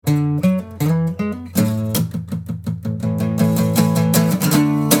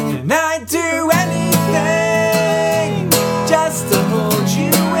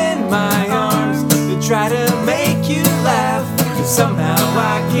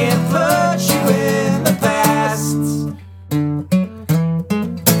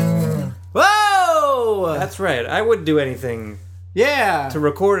would do anything Yeah. to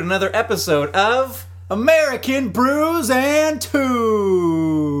record another episode of American Brews and Tunes.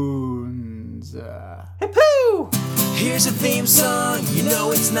 Hip-hoo! Here's a theme song, you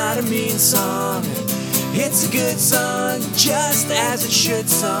know it's not a mean song. It's a good song, just as it should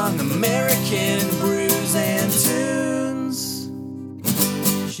song. American Brews and Tunes.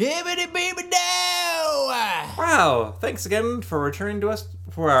 Shibbity beeby dow! Wow, thanks again for returning to us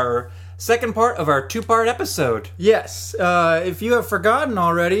for our second part of our two-part episode. Yes, if you have forgotten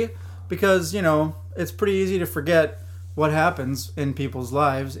already, because, you know, it's pretty easy to forget what happens in people's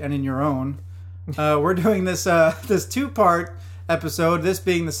lives and in your own. We're doing this this two-part episode, this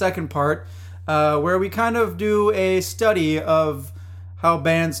being the second part, where we kind of do a study of how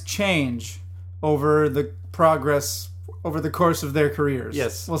bands change over the course of their careers.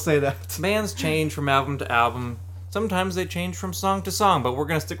 Yes. We'll say that. Bands change from album to album. Sometimes they change from song to song, but we're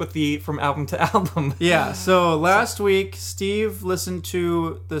going to stick with the from album to album. Yeah, so last week, Steve listened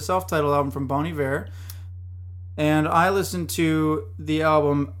to the self-titled album from Bon Iver, and I listened to the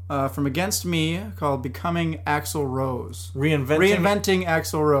album from Against Me called Becoming Axl Rose. Reinventing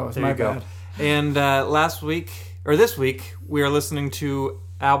Axl Rose, There my you go. bad. And this week, we are listening to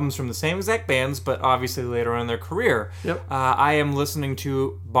albums from the same exact bands, but obviously later on in their career. Yep. I am listening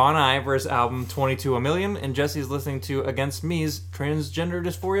to Bon Iver's album 22 A Million, and Jesse's listening to Against Me's Transgender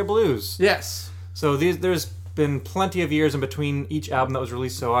Dysphoria Blues. Yes. So there's been plenty of years in between each album that was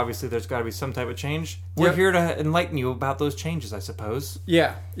released, so obviously there's got to be some type of change. We're Yep. here to enlighten you about those changes, I suppose.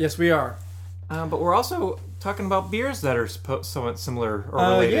 Yeah, yes we are. But we're also talking about beers that are somewhat similar or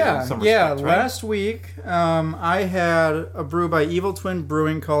related in some yeah. respects, right? Last week, I had a brew by Evil Twin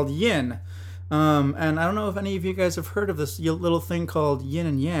Brewing called Yin. And I don't know if any of you guys have heard of this little thing called Yin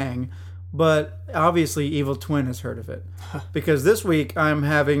and Yang, but obviously Evil Twin has heard of it. Because this week I'm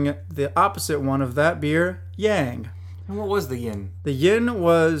having the opposite one of that beer, Yang. And what was the yin? The Yin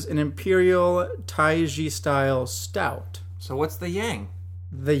was an Imperial Taiji style stout. So what's the yang?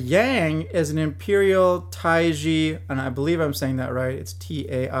 The Yang is an Imperial Taiji, and I believe I'm saying that right. It's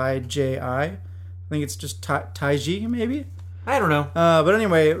Taiji. I think it's just Taiji, maybe? I don't know. But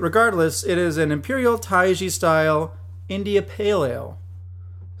anyway, regardless, it is an Imperial Taiji style India Pale Ale.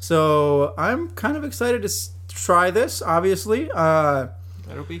 So I'm kind of excited to try this, obviously.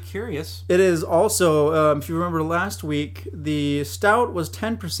 That'll be curious. It is also, if you remember last week, the stout was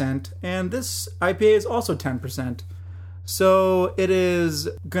 10%, and this IPA is also 10%. So it is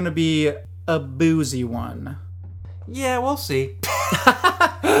going to be a boozy one. Yeah, we'll see.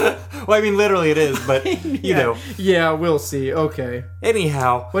 Well, I mean, literally it is, but, you know. Yeah, we'll see. Okay.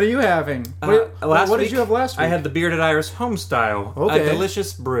 Anyhow. What are you having? What did you have last week? I had the Bearded Iris Homestyle. Okay. A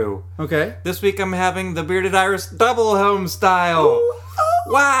delicious brew. Okay. This week I'm having the Bearded Iris Double Homestyle.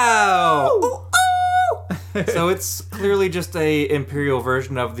 Wow! So it's clearly just a imperial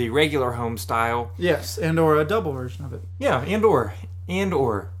version of the regular Homestyle. Yes, and or a double version of it. Yeah, and or.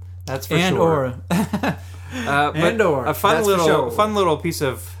 That's for and sure. And or. A fun That's for sure. little piece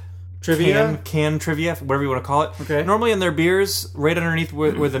of Trivia? can trivia, whatever you want to call it. Okay. Normally in their beers, right underneath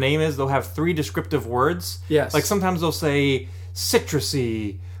where the name is, they'll have 3 descriptive words. Yes. Like sometimes they'll say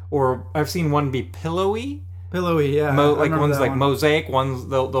citrusy, or I've seen one be pillowy. Pillowy, yeah. Like I remember one's that like one. mosaic, ones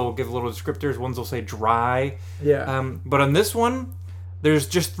they'll give little descriptors, ones will say dry. Yeah. But on this one, there's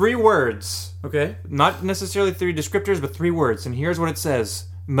just 3 words. Okay. Not necessarily 3 descriptors, but 3 words. And here's what it says.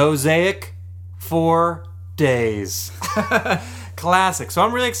 Mosaic 4 days. Classic. So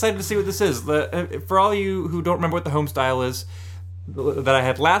I'm really excited to see what this is. For all you who don't remember what the Homestyle is that I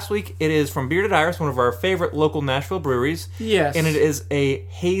had last week, it is from Bearded Iris, one of our favorite local Nashville breweries. Yes. And it is a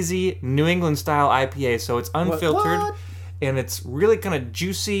hazy New England style IPA, so it's unfiltered. What? And it's really kind of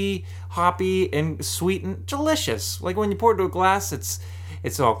juicy, hoppy, and sweet and delicious. Like when you pour it into a glass,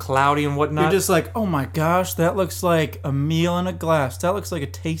 it's all cloudy and whatnot. You're just like, oh my gosh, that looks like a meal in a glass. That looks like a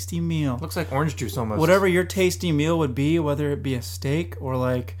tasty meal. Looks like orange juice almost. Whatever your tasty meal would be, whether it be a steak or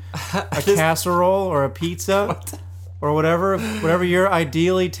like a casserole or a pizza or whatever your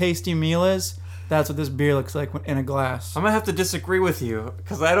ideally tasty meal is, that's what this beer looks like in a glass. I'm gonna have to disagree with you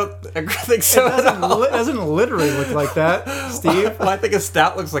because I don't think so. It doesn't literally look like that, Steve. Well, I think a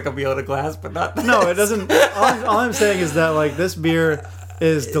stout looks like a meal in a glass, but not. No, it doesn't. All I'm saying is that like this beer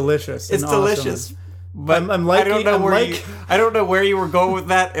is delicious. It's and awesome. delicious. But I'm liking. I don't know where you were going with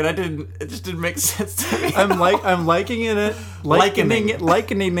that, and it just didn't make sense to me. I'm liking it. Likening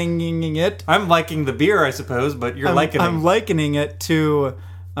it. I'm liking the beer, I suppose, but you're likening. I'm likening it to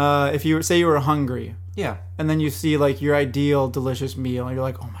if you say you were hungry Yeah. and then you see like your ideal delicious meal, and you're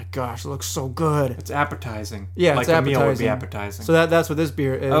like, oh my gosh, it looks so good. It's appetizing. Yeah, like it's a meal would be appetizing. appetizing. So that's what this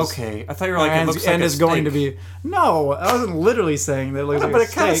beer is. Okay. I thought you were like, and it looks like and a is going to steak. be. No, I wasn't literally saying that it looks like But a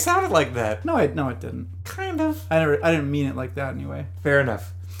it kind of steak. sounded like that. No, it didn't. Kind of. I didn't mean it like that anyway. Fair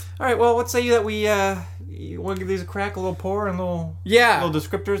enough. All right. Well, what say you that we you want to give these a crack, a little pour, and little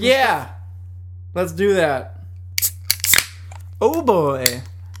descriptors? And Yeah. Let's do that. Oh boy. stuff?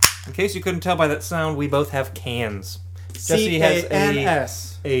 In case you couldn't tell by that sound, we both have cans. Jesse has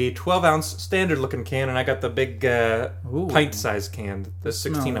CANS. a 12-ounce standard-looking can, and I got the big pint-sized can, the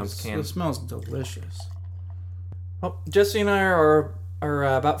 16-ounce can. It smells delicious. Well, Jesse and I are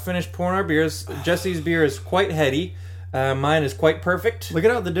about finished pouring our beers. Jesse's beer is quite heady. Mine is quite perfect. Look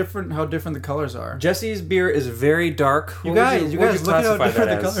at how different the colors are. Jesse's beer is very dark. You What guys, would look at how classify different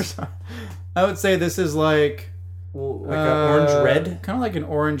that the as? colors are. I would say this is like Like an orange red. kind of like an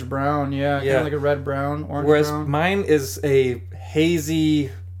orange brown. Yeah, kind Yeah. of like a red brown, orange Whereas brown, mine is a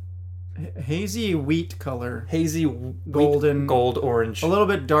hazy hazy wheat color, golden gold orange. a little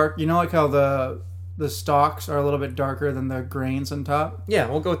bit dark. You know, like how the stalks are a little bit darker than the grains on top. Yeah,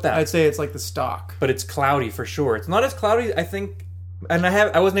 we'll go with that. I'd say it's like the stalk. But it's cloudy for sure. It's not as cloudy, I think. And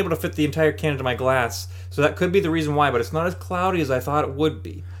I wasn't able to fit the entire can into my glass, so that could be the reason why. But it's not as cloudy as I thought it would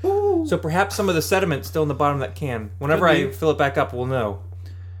be. Ooh. So perhaps some of the sediment still in the bottom of that can. Whenever Could I be. fill it back up, we'll know.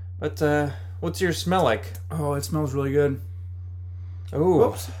 But what's your smell like? Oh, it smells really good. Ooh,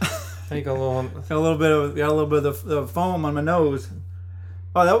 Whoops. take a little. Got a little bit of the foam on my nose.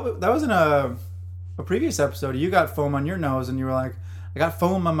 Oh, that was in a previous episode. You got foam on your nose, and you were like, "I got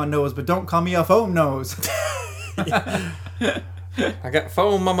foam on my nose, but don't call me a foam nose." I got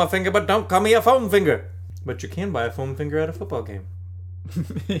foam on my finger, but don't call me a foam finger. But you can buy a foam finger at a football game.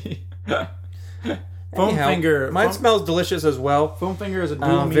 Foam Anyhow, finger. Mine Foam, smells delicious as well. foam finger is a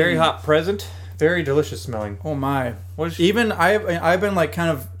dual Very meaning. hot present. Very delicious smelling. Oh my! What is Even I've been like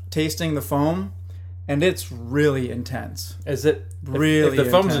kind of tasting the foam, and it's really intense. Is it Really If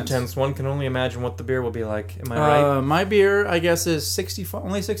the foam's intense. intense, one can only imagine what the beer will be like. Am I right? My beer, I guess, is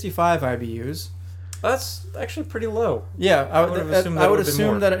only 65 IBUs. That's actually pretty low. Yeah, I would have would assumed that would have been more.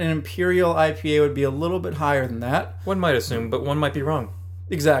 assume that an imperial IPA would be a little bit higher than that. One might assume, but one might be wrong.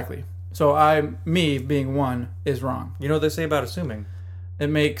 Exactly. So me being one is wrong. You know what they say about assuming?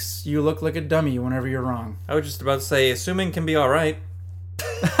 It makes you look like a dummy whenever you're wrong. I was just about to say, assuming can be all right.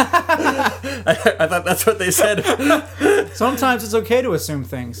 I thought that's what they said. Sometimes it's okay to assume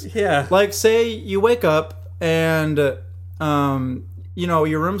things. Yeah. Like, say you wake up and,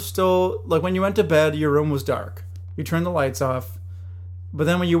 your room's still, like when you went to bed, your room was dark. You turn the lights off. But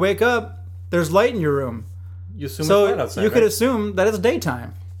then when you wake up, there's light in your room. You assume it's light So outside, you could right? assume that it's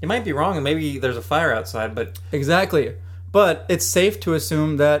daytime. You might be wrong, and maybe there's a fire outside, but Exactly. But it's safe to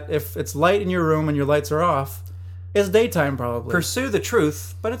assume that if it's light in your room and your lights are off, it's daytime probably. pursue the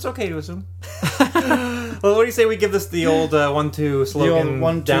truth, but it's okay to assume. Well, what do you say we give this the old 1-2 slogan, The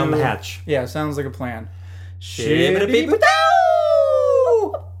old 1-2 down the hatch? Yeah, sounds like a plan. Shibbity-beep-doo!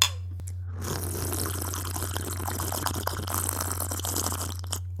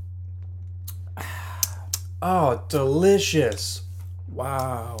 Oh, delicious.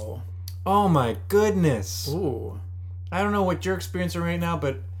 Wow. Oh my goodness. Ooh. I don't know what you're experiencing right now,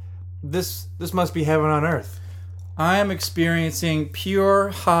 but this must be heaven on earth. I am experiencing pure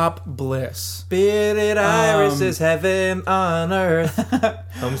hop bliss. Spirit Iris is heaven on earth.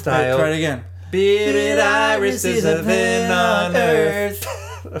 Home style. Try it again. Spirit Iris is heaven on earth.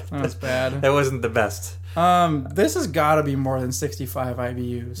 That's bad. That wasn't the best. This has got to be more than 65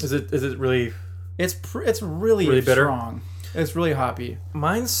 IBUs. Is it really? It's really bitter? strong. It's really hoppy.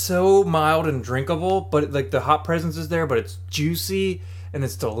 Mine's so mild and drinkable, but like the hop presence is there, but it's juicy and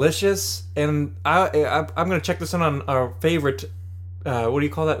it's delicious. And I'm gonna check this on our favorite. What do you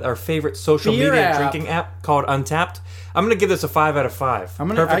call that? Our favorite social Beer media app. drinking app called Untapped. I'm gonna give this a 5 out of 5.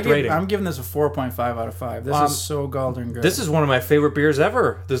 Perfect rating. I'm giving this a 4.5 out of 5. This is so golden good. This is one of my favorite beers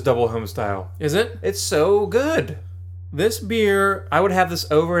ever. This double home style. Is it? It's so good. This beer, I would have this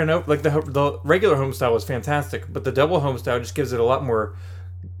over and over. Like the regular home style was fantastic, but the double home style just gives it a lot more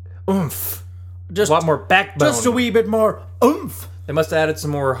oomph, just a lot more backbone. just a wee bit more oomph. They must have added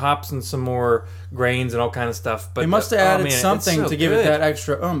some more hops and some more grains and all kind of stuff. But They must have oh, added man, it's something so to give it good. that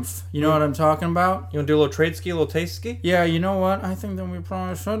extra oomph. You know what I'm talking about? You want to do a little trade ski, a little taste ski? Yeah, you know what? I think that we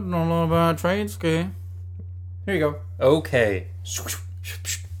probably should know a little about trade ski. Here you go. Okay.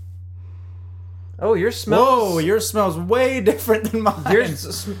 Oh, yours smells. Whoa, yours smells way different than mine.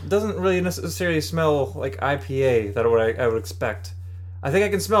 Yours doesn't really necessarily smell like IPA that I would expect. I think I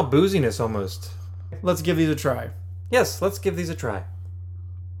can smell booziness almost. Let's give these a try. Yes, let's give these a try.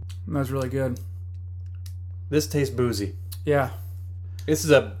 That's really good. This tastes boozy. Yeah. This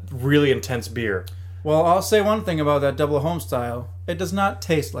is a really intense beer. Well, I'll say one thing about that double home style. It does not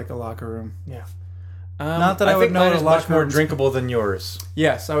taste like a locker room. Yeah. Not that I would think know mine what is a much locker more room's- drinkable than yours.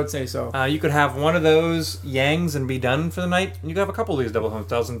 Yes, I would say so. You could have one of those Yangs and be done for the night. You could have a couple of these double home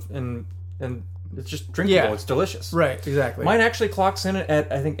styles and it's just drinkable. Yeah. It's delicious. Right, exactly. Mine actually clocks in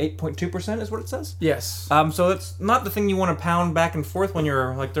at I think 8.2% is what it says. Yes. So that's not the thing you want to pound back and forth when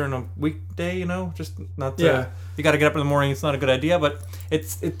you're like during a weekday, you know, just not. Yeah. You got to get up in the morning. It's not a good idea, but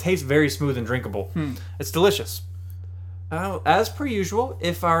it tastes very smooth and drinkable. It's delicious. As per usual,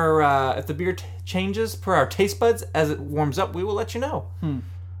 if the beer changes per our taste buds as it warms up, we will let you know. Do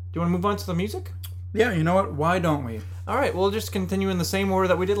you want to move on to the music? Yeah, you know what? Why don't we? All right, we'll just continue in the same order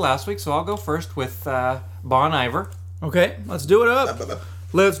that we did last week. So I'll go first with Bon Iver. Okay, let's do it up.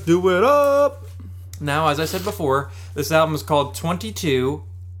 Let's do it up. Now, as I said before, this album is called 22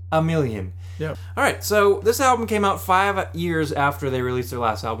 A Million. Yep. All right, so this album came out 5 years after they released their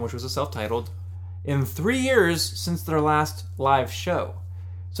last album, which was a self-titled, in 3 years since their last live show.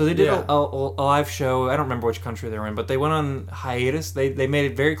 So they did Yeah. a live show. I don't remember which country they were in, but they went on hiatus. They made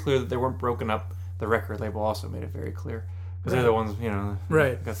it very clear that they weren't broken up. The record label also made it very clear because they're the ones, you know,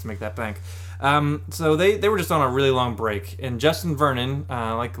 Right. got to make that bank. So they were just on a really long break. And Justin Vernon,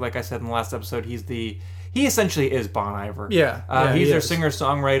 like I said in the last episode, he essentially is Bon Iver. Yeah. Yeah, He's he their is.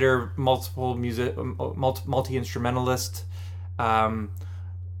 singer-songwriter, multi-instrumentalist,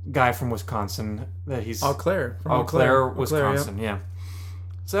 guy from Wisconsin. That he's Eau Claire. From Eau Claire, Eau Claire, Wisconsin. Yeah.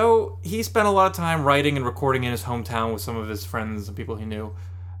 So he spent a lot of time writing and recording in his hometown with some of his friends and people he knew.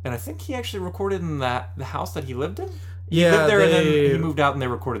 And I think he actually recorded in the house that he lived in. He Yeah, lived there and then they- he moved out and they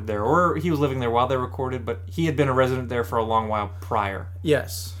recorded there. Or he was living there while they recorded, but he had been a resident there for a long while prior.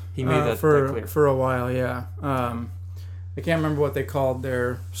 Yes. He made that for clear. for a while, yeah. I can't remember what they called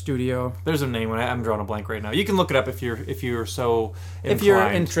their studio. There's a name. I'm drawing a blank right now. You can look it up if you're so inclined. If you're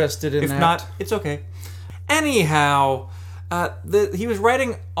interested in If that. not, it's okay. Anyhow, he was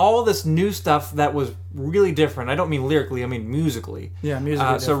writing all this new stuff that was really different. I don't mean lyrically, I mean musically. Yeah,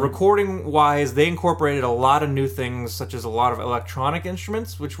 musically So different. recording-wise, they incorporated a lot of new things, such as a lot of electronic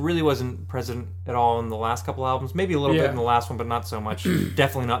instruments, which really wasn't present at all in the last couple albums. Maybe a little bit Yeah. in the last one, but not so much.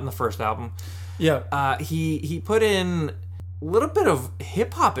 Definitely not in the first album. Yeah. He put in a little bit of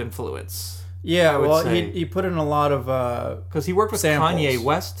hip-hop influence. Yeah, would well, say. he put in a lot of Because he worked with Samples. Kanye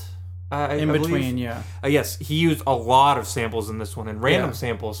West. I in believe. between, yeah. Yes, he used a lot of samples in this one, and random Yeah.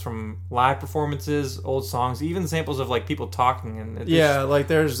 samples from live performances, old songs, even samples of like people talking. And it Yeah, like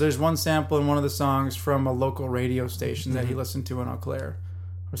there's one sample in one of the songs from a local radio station that he listened to in Eau Claire,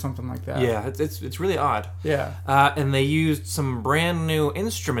 or something like that. yeah, it's really odd. Yeah. And they used some brand new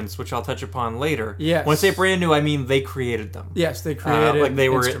instruments, which I'll touch upon later. Yes. When I say brand new, I mean they created them. Yes, they created like they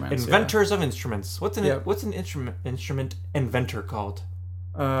were instruments, inventors of instruments. What's an Yep. what's an instrument inventor called?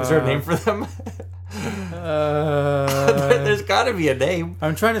 Yeah. Is there a name for them? There's got to be a name.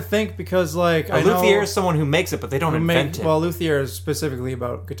 I'm trying to think because like A I know luthier is someone who makes it, but they don't invent it. well, luthier is specifically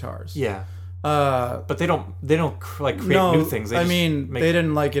about guitars. Yeah, Uh, but they don't like create no, new things. They I just mean make, they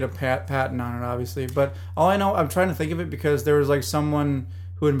didn't like get a patent on it, obviously. But all I know, I'm trying to think of it because there was like someone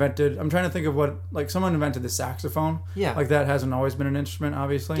who invented. I'm trying to think of what like someone invented the saxophone. Yeah. like that hasn't always been an instrument,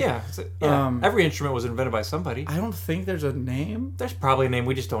 obviously. yeah, yeah. Um, Every instrument was invented by somebody. I don't think there's a name. There's probably a name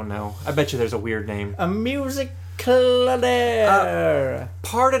we just don't know. I bet you there's a weird name. A musicalaire.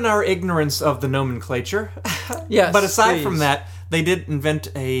 Pardon our ignorance of the nomenclature. Yes, But aside please. from that, they did invent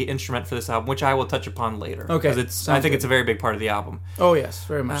a instrument for this album, which I will touch upon later. Okay, because I sounds think good. it's a very big part of the album. Oh yes,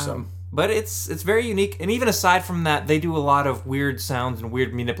 very much so. But it's very unique, and even aside from that, they do a lot of weird sounds and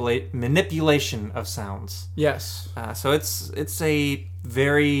weird manipulation of sounds. Yes. So it's a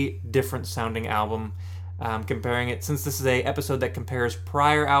very different sounding album. Comparing it, since this is a episode that compares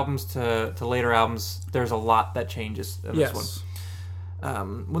prior albums to later albums, there's a lot that changes in this one. Yes.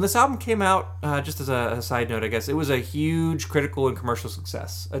 When this album came out, just as a side note, I guess, it was a huge critical and commercial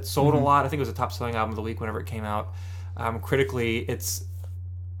success. It sold a lot. I think it was a top-selling album of the week whenever it came out. Critically, it's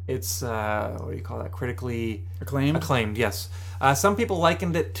what do you call that? Critically acclaimed. Yes. Some people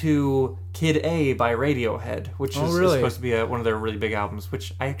likened it to Kid A by Radiohead, which is really? supposed to be one of their really big albums.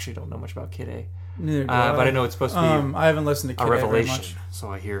 Which I actually don't know much about Kid A, Neither do but I know it's supposed to be I haven't listened to a Kid A very revelation. much. So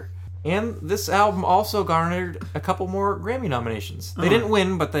I hear. And this album also garnered a couple more Grammy nominations. They didn't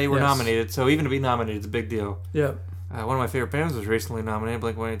win, but they were Yes. nominated. So even to be nominated is a big deal. Yeah. One of my favorite bands was recently nominated,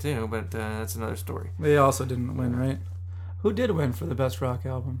 Blink-182, but that's another story. They also didn't win, right? Who did win for the best rock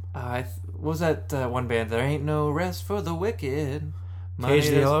album? What was that one band? There Ain't No Rest for the Wicked. Cage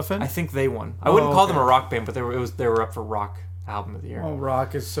the Elephant? I think they won. I wouldn't call them okay. a rock band, but they were up for rock. album of the year. Well,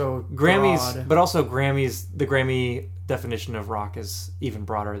 rock is so Grammys, broad. but also Grammys. The Grammy definition of rock is even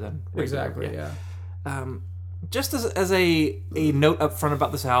broader than regular. Exactly, yeah. Just as a note up front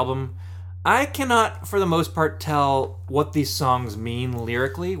about this album, I cannot, for the most part, tell what these songs mean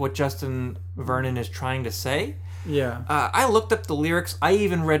lyrically, what Justin Vernon is trying to say. Yeah. I looked up the lyrics. I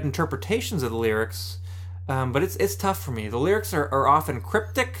even read interpretations of the lyrics, but it's tough for me. The lyrics are often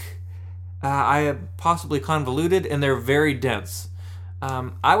cryptic, possibly convoluted, and they're very dense.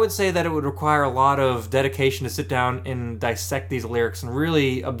 I would say that it would require a lot of dedication to sit down and dissect these lyrics and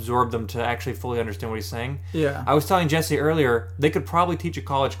really absorb them to actually fully understand what he's saying. Yeah. I was telling Jesse earlier, they could probably teach a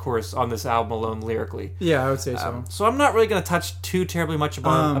college course on this album alone lyrically. Yeah, I would say so. So I'm not really going to touch too terribly much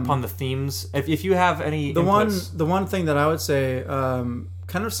upon the themes. If you have any The inputs. one thing that I would say, kind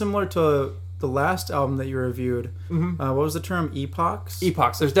of similar to the last album that you reviewed, what was the term? Epochs?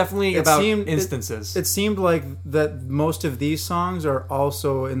 Epochs. There's definitely instances. It seemed like that most of these songs are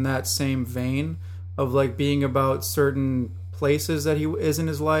also in that same vein of like being about certain places that he is in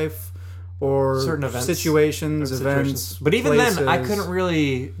his life, or certain events, situations. But even places. then, I couldn't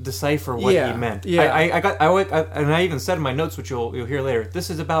really decipher what he meant. Yeah. And I even said in my notes, which you'll hear later, this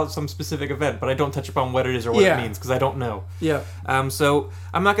is about some specific event, but I don't touch upon what it is or what it means because I don't know. Yeah. So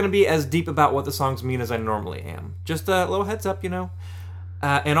I'm not going to be as deep about what the songs mean as I normally am. Just a little heads up,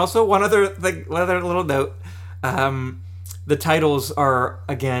 And also one other little note. The titles are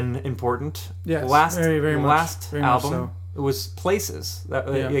again important. Yes, Last very much. Last Very much album. so. It was places.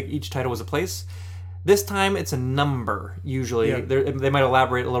 Each title was a place. This time it's a number, usually. Yeah. They might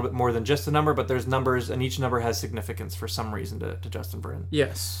elaborate a little bit more than just a number, but there's numbers, and each number has significance for some reason to Justin Vernon.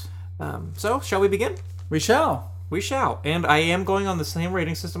 Yes. So, shall we begin? We shall. We shall. And I am going on the same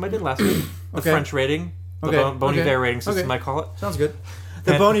rating system I did last week. The Okay. French rating. The Okay. Bon Iver Okay. rating system, Okay. I call it. Sounds good.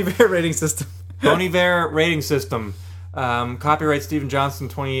 The Bon Iver rating system. Bon Iver rating system. Copyright Steven Johnson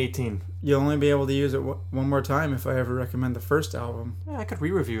 2018. You'll only be able to use it one more time if I ever recommend the first album. Yeah, I could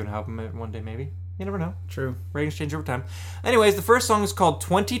re-review an album one day, maybe. You never know. True. Ratings change over time. Anyways, the first song is called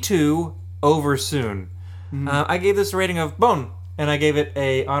 22 Over Soon. I gave this a rating of bone, and I gave it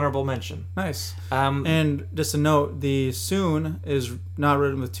a honorable mention. Nice. Um, And just a note, the soon is not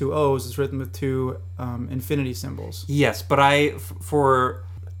written with two O's, it's written with two infinity symbols. Yes, but for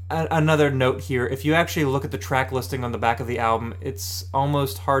another note here, if you actually look at the track listing on the back of the album, it's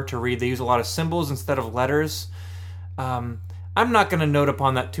almost hard to read. They use a lot of symbols instead of letters. I'm not going to note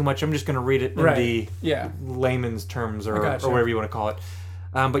upon that too much. I'm just going to read it in the layman's terms or whatever you want to call it.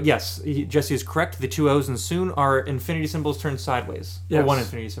 But yes, Jesse is correct. The two O's in soon are infinity symbols turned sideways. Yes. Or one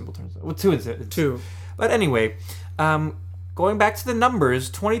infinity symbol turns sideways. Well, Two. But anyway, going back to the numbers,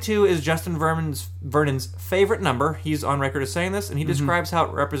 22 is Justin Vernon's favorite number. He's on record as saying this, and he describes how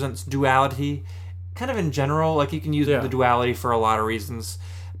it represents duality, kind of in general. Like, you can use the duality for a lot of reasons.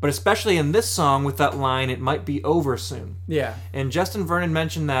 But especially in this song with that line, it might be over soon. Yeah. And Justin Vernon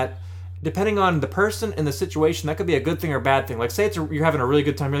mentioned that depending on the person and the situation, that could be a good thing or a bad thing. Like, say you're having a really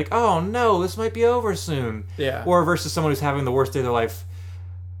good time, you're like, oh no, this might be over soon. Yeah. Or versus someone who's having the worst day of their life,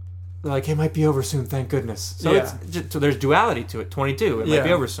 they're like, it might be over soon, thank goodness. So so there's duality to it. 22, it might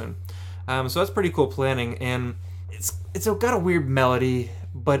be over soon. So that's pretty cool planning, and it's got a weird melody,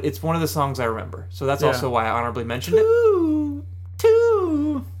 but it's one of the songs I remember. So that's also why I honorably mentioned it.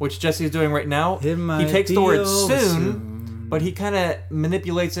 Two. Which Jesse is doing right now. It might He takes be the word over soon, but he kind of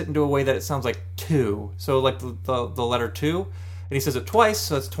manipulates it into a way that it sounds like two. So like the letter two, and he says it twice,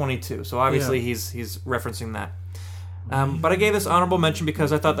 so that's 22. So obviously he's referencing that. But I gave this honorable mention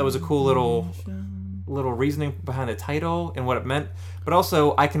because I thought that was a cool little reasoning behind the title and what it meant. But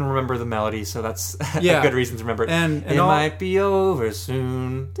also, I can remember the melody, so that's a good reason to remember it. And it might be over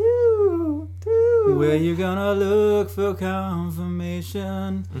soon. Where you gonna look for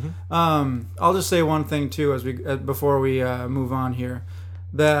confirmation? I'll just say one thing too, as before we move on here,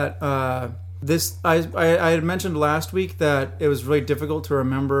 that this I had mentioned last week that it was really difficult to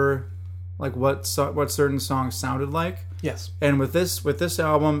remember like what certain songs sounded like. Yes. And with this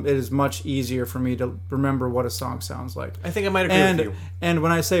album, it is much easier for me to remember what a song sounds like. I think I might agree with you. And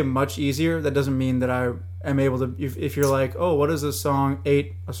when I say much easier, that doesn't mean that I am able to. If you're like, oh, what does this song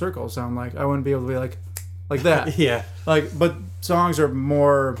 "Eight a Circle" sound like? I wouldn't be able to be like that. Yeah. But songs are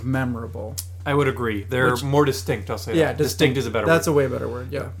more memorable. I would agree. They're more distinct. I'll say that. Distinct is a better word. That's a way better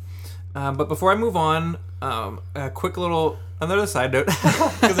word. Yeah. But before I move on, a quick another side note,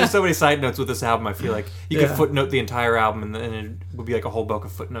 because there's so many side notes with this album. I feel like you could footnote the entire album, and it would be like a whole book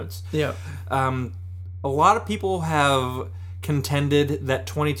of footnotes. Yeah. A lot of people have contended that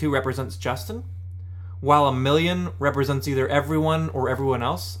 22 represents Justin, while 1,000,000 represents either everyone or everyone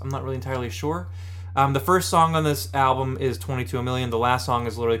else. I'm not really entirely sure. The first song on this album is 22 A Million. The last song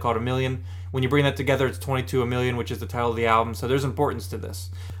is literally called A Million. When you bring that together, it's 22 A Million, which is the title of the album, so there's importance to this.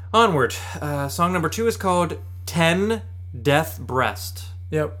 Onward. Song number 2 is called 10 Death Breast.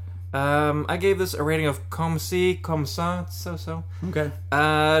 Yep. I gave this a rating of comme ci, comme ça, so. Okay.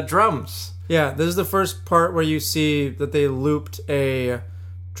 Drums. Yeah, this is the first part where you see that they looped a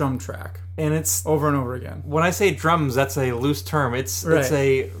drum track. And it's Over and over again. when I say drums, that's a loose term. It's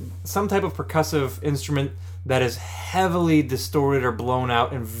Right. some type of percussive instrument that is heavily distorted or blown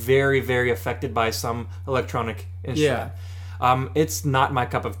out and very, very affected by some electronic instrument. It's not my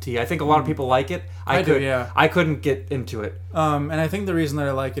cup of tea. I think a lot of people like it. I do, yeah. I couldn't get into it. And I think the reason that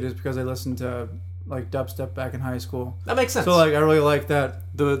I like it is because I listened to like dubstep back in high school. That makes sense. So like I really like that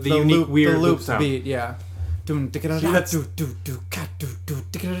the unique weird loop sound. beat, yeah. And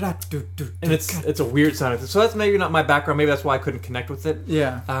And it's a weird sound. So that's maybe not my background. Maybe that's why I couldn't connect with it.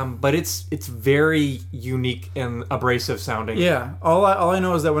 yeah. But it's very unique and abrasive sounding. Yeah, all I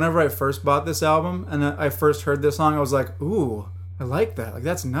know is that whenever I first bought this album and I first heard this song, I was like, "Ooh, I like that. Like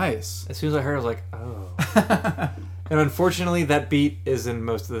that's nice." As soon as I heard it, I was like, oh. And unfortunately, that beat is in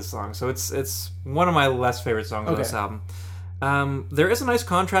most of this song. So it's one of my less favorite songs on Okay. this album. There is a nice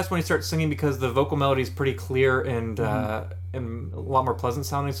contrast when he starts singing because the vocal melody is pretty clear and a lot more pleasant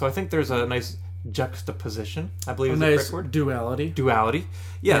sounding. So I think there's a nice juxtaposition, I believe A is the nice correct word. duality. Duality.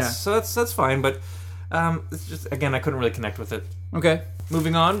 Yes, Yeah. so that's fine. But it's just, again, I couldn't really connect with it. Okay.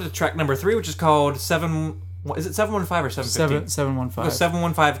 Moving on to track number 3, which is called 7... Is it 715 or 715? 715.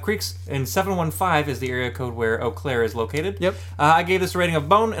 715 Creeks, and 715 is the area code where Eau Claire is located. Yep. I gave this a rating of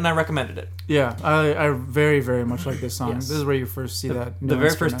bone, and I recommended it. Yeah, I very, very much like this song. Yes. This is where you first see that. The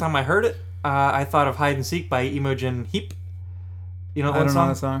very first time I heard it, I thought of Hide and Seek by Imogen Heap. You know I that don't song?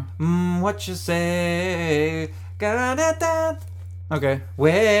 know that song. What you say? Ga-da-da-da. Okay.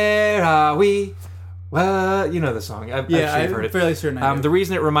 Where are we? Well, you know the song. I'm sure you've heard I'm it. fairly certain I do. The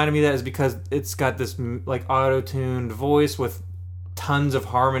reason it reminded me of that is because it's got this like auto-tuned voice with tons of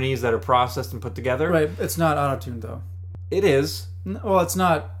harmonies that are processed and put together. Right, it's not auto-tuned though. It is. Well, it's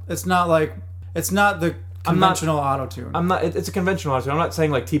not like it's not the conventional auto-tune. I'm not. It's a conventional auto-tune. I'm not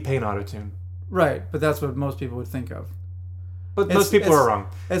saying like T-Pain auto-tune. Right, but that's what most people would think of. But most people are wrong.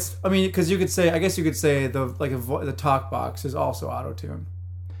 I mean, because you could say, I guess you could say the talk box is also auto-tune,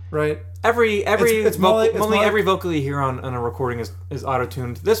 right? Every every vocal you hear on a recording is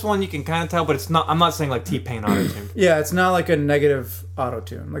auto-tuned. This one you can kind of tell, but it's not. I'm not saying like T-Pain auto-tuned. Yeah, it's not like a negative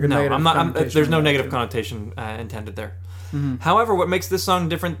auto-tune. Like a No, negative I'm not. connotation There's no of negative auto-tune. connotation intended there. However, what makes this song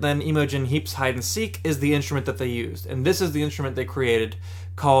different than Imogen Heap's Hide and Seek is the instrument that they used, and this is the instrument they created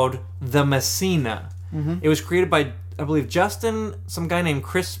called the Messina. It was created by, I believe, Justin, some guy named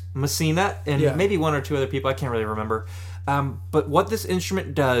Chris Messina, and Yeah. maybe one or two other people. I can't really remember. But what this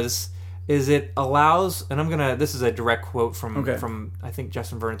instrument does is it allows, and this is a direct quote from I think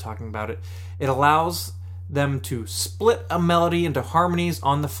Justin Vernon talking about it. It allows them to split a melody into harmonies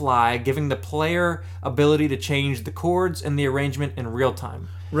on the fly, giving the player ability to change the chords and the arrangement in real time.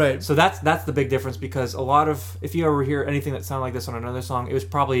 Right. So that's the big difference, because a lot of, if you ever hear anything that sounded like this on another song, it was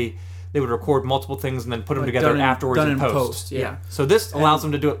probably they would record multiple things and then put them Like together done afterwards in in post. post, yeah. So this allows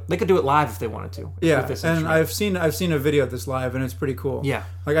them to do it. They could do it live if they wanted to. Yeah, with this and instrument. I've seen a video of this live, and it's pretty cool. Yeah.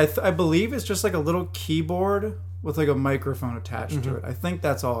 Like I believe it's just like a little keyboard with like a microphone attached to it. I think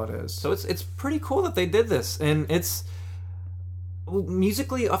that's all it is. So it's pretty cool that they did this, and it's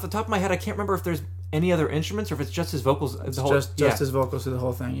musically off the top of my head, I can't remember if there's any other instruments or if it's just his vocals. It's the whole, just his vocals through the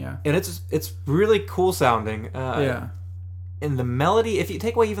whole thing. Yeah. and it's really cool sounding. Yeah. And the melody, if you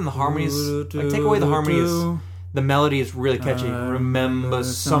take away even the harmonies, like take away the harmonies, the melody is really catchy. Remember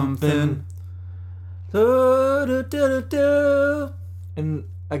something. And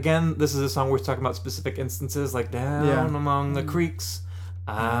again, this is a song where he's talking about specific instances, like down among the creeks,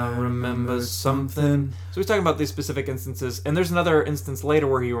 I remember something. So he's talking about these specific instances, and there's another instance later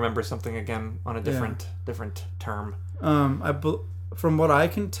where he remembers something again on a different term. From what I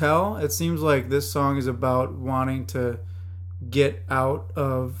can tell, it seems like this song is about wanting to get out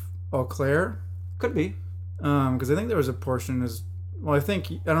of Eau Claire. Could be. Because I think there was a portion I don't know if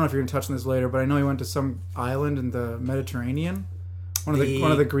you're going to touch on this later, but I know he went to some island in the Mediterranean, one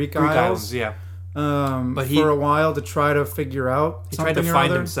of the Greek isles. Yeah. But for a while to try to figure out He something tried to or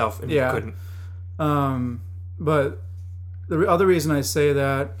find other. himself and Yeah. he couldn't. But the other reason I say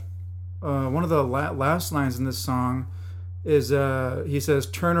that, one of the last lines in this song is he says,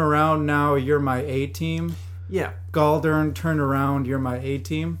 "Turn around now, you're my A-team. Yeah. Galdern, turn around, you're my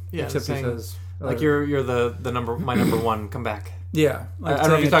A-team." Yeah, Except he saying, says, like you're the my number one, come back. yeah. I don't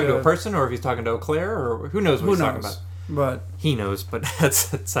know if he's talking to a person or if he's talking to Eau Claire or who knows what he's talking about. But He knows, but that's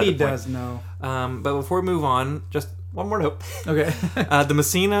beside he the point. does know. But before we move on, just one more note. Okay. The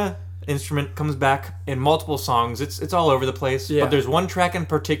Messina instrument comes back in multiple songs. It's all over the place. Yeah. But there's one track in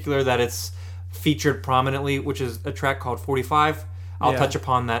particular that it's featured prominently, which is a track called 45. I'll Yeah. touch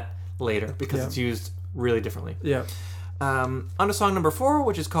upon that later because Yeah. it's used really differently. Yeah. On to song number 4,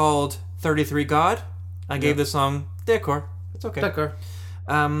 which is called 33 God. I gave this song Decor. It's okay. D'accord.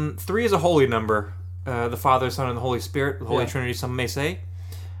 3 is a holy number. The Father, Son, and the Holy Spirit, the Holy Yeah. Trinity, some may say.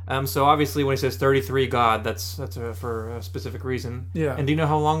 So obviously, when he says 33 God, that's for a specific reason. Yeah. And do you know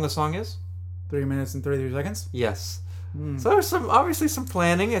how long the song is? 3 minutes and 33 seconds. Yes. So there's obviously some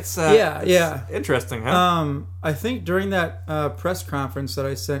planning. It's Yeah, it's yeah. interesting, huh? I think during that press conference that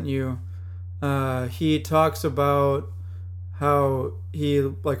I sent you, he talks about how he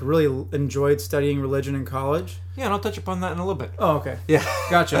like really enjoyed studying religion in college. Yeah, and I'll touch upon that in a little bit. Oh, okay. Yeah.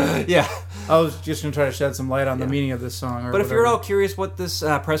 Gotcha. Yeah. I was just going to try to shed some light on the meaning of this song. Or But if you're at whatever. all curious what this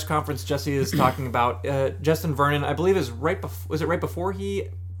press conference Jesse is talking about, Justin Vernon, I believe, is was it right before he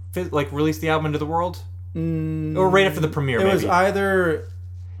released the album into the world, or right after the premiere? It maybe was either.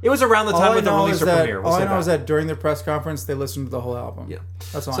 it was around the All time I of the know release is or that premiere. We'll all say I know that. is that during the press conference they listened to the whole album. Yeah.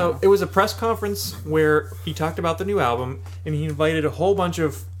 That's all. I So know. it was a press conference where he talked about the new album, and he invited a whole bunch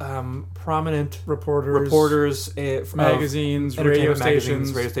of prominent reporters, magazines, of radio entertainment magazines,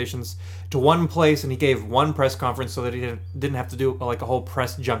 stations. radio stations, to one place, and he gave one press conference so that he didn't have to do like a whole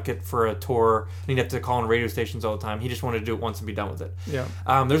press junket for a tour, and he'd have to call on radio stations all the time. He just wanted to do it once and be done with it. Yeah.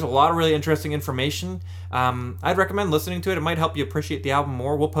 There's a lot of really interesting information. I'd recommend listening to it. It might help you appreciate the album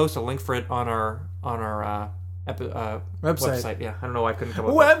more. We'll post a link for it on our website. Yeah, I don't know why I couldn't come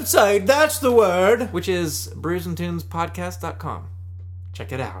up with Website, that's the word. which is brewsandtunespodcast.com.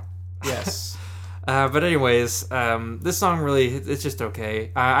 Check it out. Yes. But anyways, this song really, it's just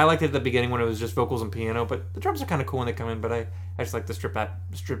okay. I liked it at the beginning when it was just vocals and piano, but the drums are kind of cool when they come in, but I just like the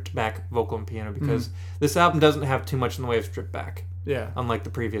stripped back vocal and piano because this album doesn't have too much in the way of stripped back, Yeah. unlike the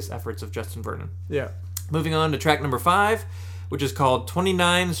previous efforts of Justin Vernon. Yeah. Moving on to track number 5, which is called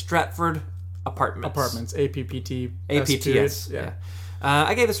 29 Stratford Apartments. APPT. APTS. Yeah.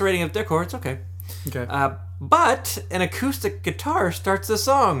 I gave this a rating of decor. It's okay. Okay. But an acoustic guitar starts the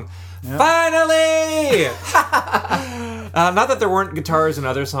song. Finally! Not that there weren't guitars in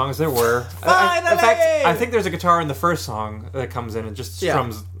other songs. There were. Finally! In fact, I think there's a guitar in the first song that comes in and just Yeah.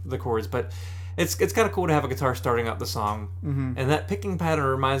 strums the chords. But it's kind of cool to have a guitar starting out the song. Mm-hmm. And that picking pattern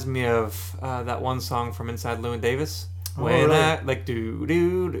reminds me of that one song from Inside Llewyn Davis. When really? I like do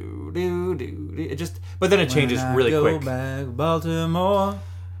do do do do, it just, but then it changes really Go quick. back, Baltimore.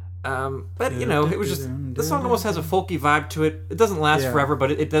 But you know, it was just the song almost has a folky vibe to it. It doesn't last Yeah. forever,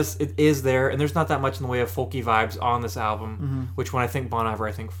 but it is there, and there's not that much in the way of folky vibes on this album. Which when I think Bon Iver,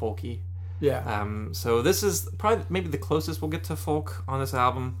 I think folky. Yeah. So this is probably maybe the closest we'll get to folk on this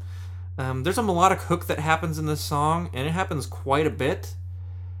album. There's a melodic hook that happens in this song, and it happens quite a bit.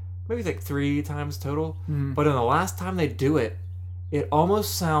 Maybe like 3 times total. But in the last time they do it, it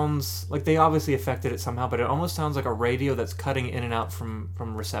almost sounds like they obviously affected it somehow, but it almost sounds like a radio that's cutting in and out from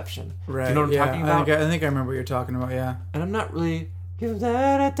reception. Right. Do you know what I'm yeah. talking about? I think I remember what you're talking about. Yeah. And I'm not really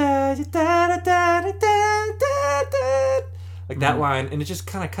like that line, and it just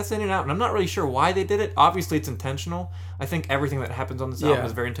kind of cuts in and out, and I'm not really sure why they did it. Obviously, it's intentional. I think everything that happens on this album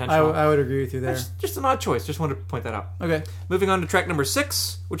is very intentional. I would agree with you there. Just an odd choice. Just wanted to point that out. Okay. Moving on to track number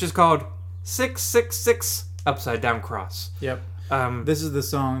 6, which is called 666 Upside Down Cross. Yep. This is the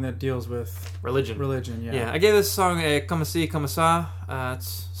song that deals with Religion. religion. Yeah. Yeah, I gave this song a comme ci, comme ça.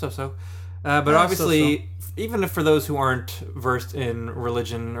 It's so-so. But obviously, even if for those who aren't versed in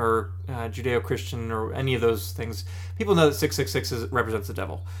religion or Judeo-Christian or any of those things, people know that 666 represents the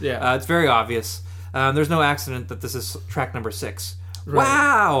devil. Yeah. It's very obvious. There's no accident that this is track number 6. Right.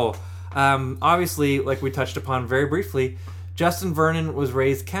 Wow! Obviously, like we touched upon very briefly, Justin Vernon was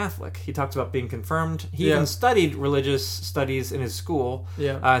raised Catholic. He talks about being confirmed. He even studied religious studies in his school.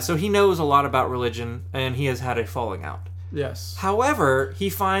 Yeah. So he knows a lot about religion, and he has had a falling out. Yes. However, he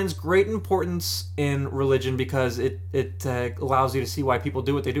finds great importance in religion because it allows you to see why people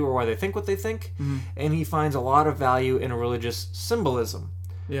do what they do or why they think what they think. Mm-hmm. And he finds a lot of value in religious symbolism.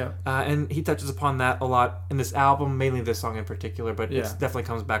 Yeah. And he touches upon that a lot in this album, mainly this song in particular, but it definitely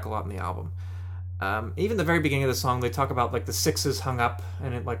comes back a lot in the album. Even the very beginning of the song, they talk about like the sixes hung up,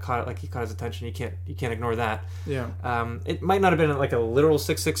 and it he caught his attention. You can't ignore that. Yeah. It might not have been like a literal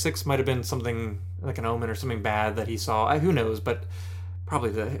 666. Might have been something like an omen or something bad that he saw. Who knows? But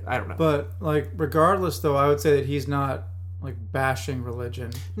probably I don't know. But like, regardless, though, I would say that he's not like bashing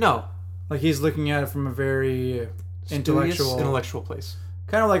religion. No, Like he's looking at it from a very intellectual intellectual place.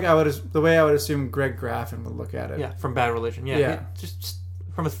 Kind of like the way I would assume Greg Graffin would look at it. Yeah, from Bad Religion. Yeah, Yeah. Just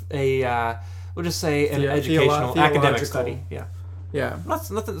from we'll just say an The- educational, academic theological. study. Yeah, Yeah.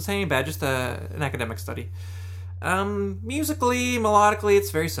 nothing to say any bad. Just an academic study. Musically, melodically,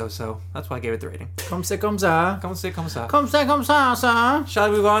 it's very so-so. That's why I gave it the rating. Comme c'est comme ça. Come say, come ça. Comme ça, ça. Shall I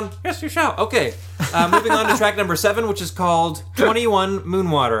move on? Yes, you shall. Okay. Moving on to track number 7, which is called 21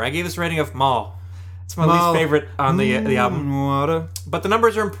 Moonwater. I gave this a rating of Mall. It's my least favorite on the album. Water. But the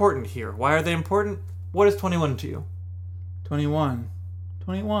numbers are important here. Why are they important? What is 21 to you? 21.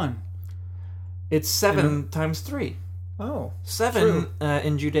 21. It's 7 times 3. Oh. 7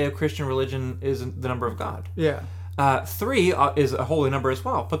 in Judeo-Christian religion is the number of God. Yeah. 3 is a holy number as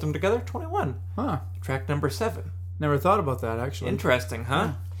well. Put them together, 21. Huh. Track number 7. Never thought about that, actually. Interesting,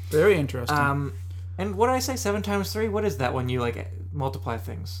 huh? Very interesting. And what did I say? 7 times 3? What is that when you like multiply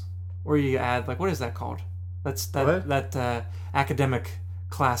things, or you add what is that called? That's that academic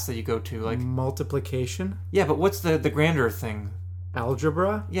class that you go to. Like Multiplication? yeah, but what's the grander thing?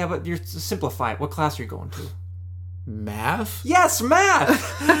 Algebra? Yeah, but you're simplify it. What class are you going to? Math? Yes,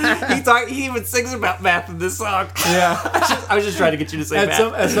 math. He even sings about math in this song. Yeah. I was just trying to get you to say math.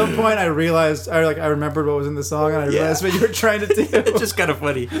 At some point, I realized, I remembered what was in the song, and I realized what you were trying to do. It's just kind of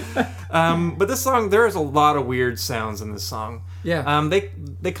funny. But this song, there is a lot of weird sounds in this song. Yeah.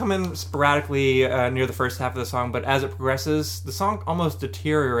 They come in sporadically near the first half of the song, but as it progresses, the song almost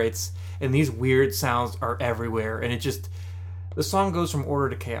deteriorates, and these weird sounds are everywhere, and the song goes from order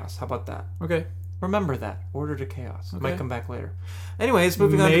to chaos. How about that? Okay. Remember that. Order to chaos. Okay. Might come back later. Anyways,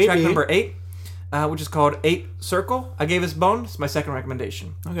 moving on to track number 8, which is called 8 Circle. I gave this bone. It's my second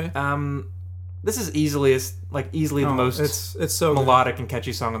recommendation. Okay. This is easily the most it's so melodic and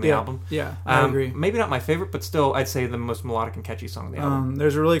catchy song on the album. Yeah, I agree. Maybe not my favorite, but still, I'd say the most melodic and catchy song on the album.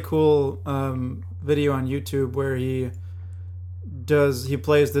 There's a really cool video on YouTube where he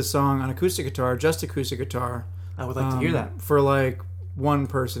plays this song on acoustic guitar, just acoustic guitar. I would like to hear that. For one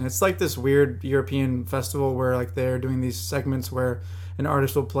person. It's like this weird European festival where they're doing these segments where an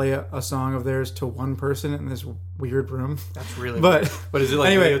artist will play a song of theirs to one person in this weird room. That's really but weird. But is it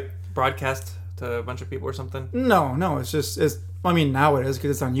anyway, broadcast to a bunch of people or something? No, now it is because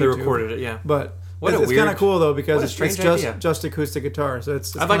it's on YouTube. They recorded it, yeah. But it's kind of cool though because it's just acoustic guitar, so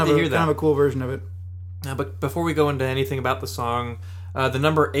it's I'd like to hear that. Kind of a cool version of it. But before we go into anything about the song, the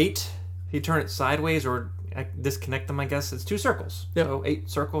number 8, if you turn it sideways or disconnect them, I guess it's 2 circles. Yep. So 8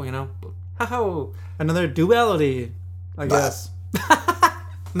 circle, Ho-ho. Another duality, I guess.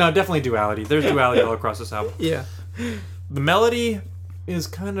 No, definitely duality. There's duality all across this album. Yeah. The melody is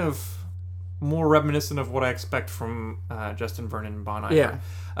kind of more reminiscent of what I expect from Justin Vernon and Bon Iver.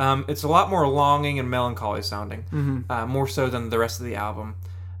 Yeah. It's a lot more longing and melancholy sounding, Mm-hmm. more so than the rest of the album.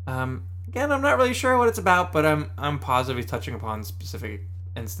 Again, I'm not really sure what it's about, but I'm positive he's touching upon specific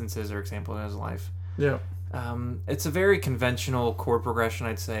instances or examples in his life. Yeah. It's a very conventional chord progression,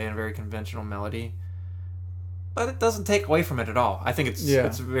 I'd say, and a very conventional melody. But it doesn't take away from it at all. I think it's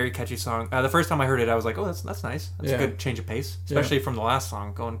a very catchy song. The first time I heard it, I was like, oh, that's nice. That's a good change of pace, especially from the last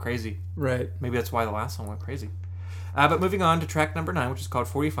song, going crazy. Right. Maybe that's why the last song went crazy. But moving on to track number 9, which is called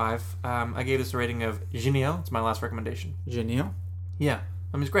 45. I gave this a rating of Génial. It's my last recommendation. Genial. Yeah.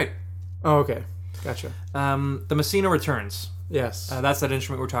 It's great. Oh, okay. Gotcha. The Messina returns. Yes. That's that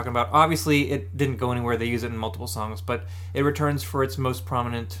instrument we're talking about. Obviously, it didn't go anywhere. They use it in multiple songs, but it returns for its most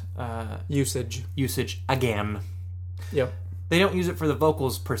prominent usage again. Yep. They don't use it for the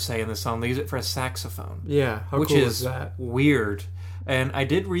vocals per se in the song. They use it for a saxophone. Yeah. How which cool is that? Weird. And I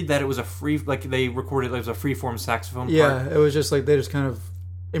did read that it was they recorded it was a freeform saxophone part. Yeah, it was just they just kind of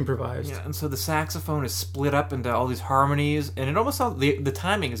improvised. Yeah, and so the saxophone is split up into all these harmonies, and it almost sounds the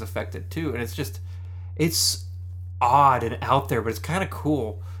timing is affected too, and it's odd and out there, but it's kind of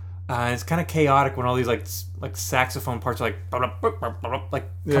cool. It's kind of chaotic when all these like saxophone parts are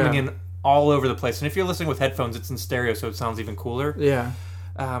coming in all over the place. And if you're listening with headphones, it's in stereo, so it sounds even cooler. Yeah.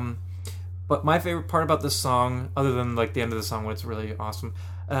 But my favorite part about this song, other than the end of the song when it's really awesome,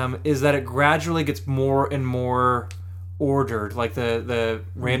 is that it gradually gets more and more ordered. Like the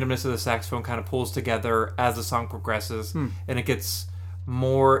randomness of the saxophone kind of pulls together as the song progresses, and it gets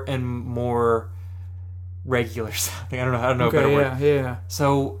more and more regular sounding. I don't know a better word. Yeah.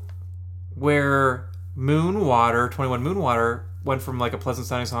 So where 21 Moonwater went from a pleasant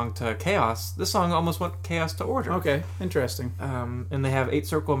sounding song to chaos, this song almost went chaos to order. Okay, interesting. And they have 8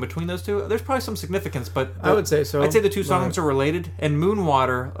 circle in between those two. There's probably some significance, but I would say so. I'd say the two songs are related. And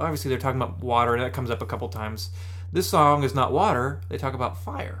Moonwater, obviously they're talking about water, and that comes up a couple times. This song is not water; they talk about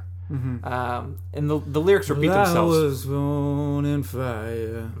fire. Mm-hmm. And the lyrics repeat themselves. I was born in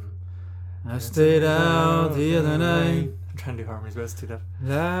fire. I stayed out the other night. I'm trying to do harmonies, but it's too tough.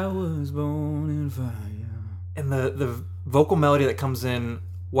 I was born in fire. And the vocal melody that comes in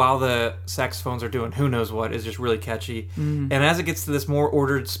while the saxophones are doing who knows what is just really catchy. And as it gets to this more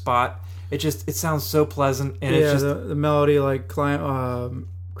ordered spot, it sounds so pleasant. And it's just the melody like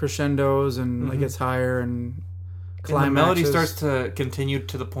crescendos and like gets higher and the melody starts to continue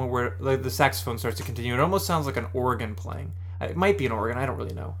to the point where like the saxophone starts to continue. It almost sounds like an organ playing. It might be an organ, I don't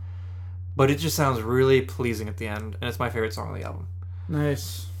really know. But it just sounds really pleasing at the end, and it's my favorite song on the album.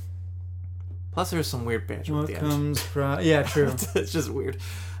 Nice. Plus, there's some weird banjo at the end. Yeah, true. It's just weird.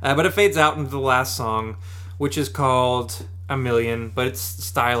 But it fades out into the last song, which is called A Million, but it's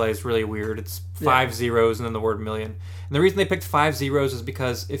stylized really weird. It's 5 zeros and then the word million. And the reason they picked 5 zeros is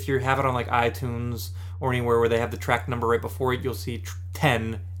because if you have it on like iTunes or anywhere where they have the track number right before it, you'll see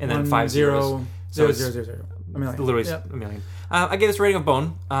 10 and then 5 zeros. So it's a million. Literally a million. I gave this a rating of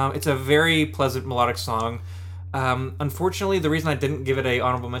bone. It's a very pleasant melodic song. Unfortunately, the reason I didn't give it a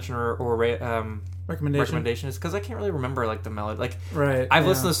honorable mention or recommendation is because I can't really remember like the melody. Like, I've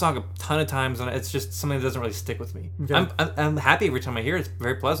listened to the song a ton of times, and it's just something that doesn't really stick with me. Okay. I'm happy every time I hear it. It's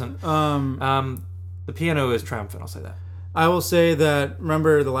very pleasant. The piano is triumphant. I'll say that. I will say that.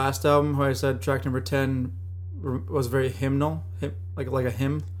 Remember the last album where I said track number 10 was very hymnal, like a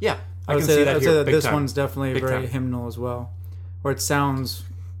hymn. Yeah, I would say that this time. One's definitely Big very time. hymnal as well, or it sounds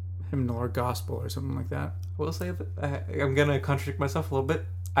hymnal or gospel or something like that. I will say that I'm gonna contradict myself a little bit.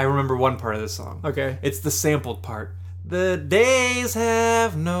 I remember one part of this song. Okay, it's the sampled part. The days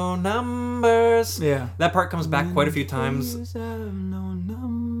have no numbers. Yeah, that part comes back quite a few times. Days have no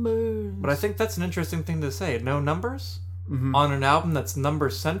numbers. But I think that's an interesting thing to say. No numbers on an album that's number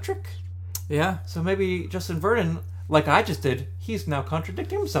centric. Yeah. So maybe Justin Vernon, like I just did, he's now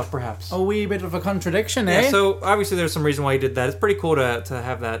contradicting himself, perhaps. A wee bit of a contradiction, eh? Yeah. So obviously there's some reason why he did that. It's pretty cool to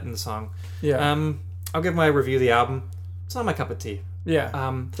have that in the song. Yeah. I'll give my review of the album. It's not my cup of tea.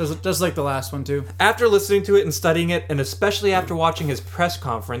 Yeah. Just like the last one too. After listening to it and studying it, and especially after watching his press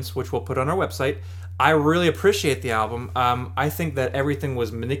conference, which we'll put on our website, I really appreciate the album. I think that everything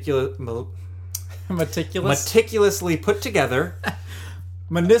was meticulously put together.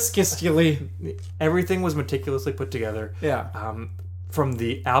 Meniscusly. Everything was meticulously put together. Yeah. From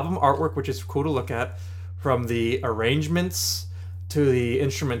the album artwork, which is cool to look at, from the arrangements to the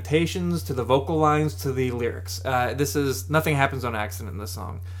instrumentations to the vocal lines to the lyrics. Nothing happens on accident in this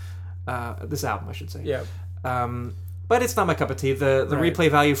song. This album, I should say. Yeah. But it's not my cup of tea. The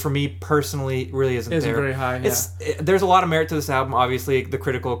replay value for me personally really isn't there. Very high. Yeah. There's a lot of merit to this album. Obviously, the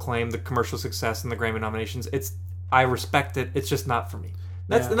critical acclaim, the commercial success, and the Grammy nominations. I respect it. It's just not for me.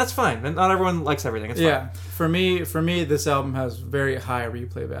 And that's fine. And not everyone likes everything. It's fine. For me, this album has very high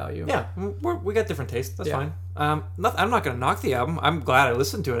replay value. Yeah, we got different tastes. That's fine. I'm not going to knock the album. I'm glad I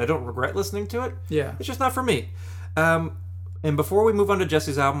listened to it. I don't regret listening to it. Yeah, it's just not for me. And before we move on to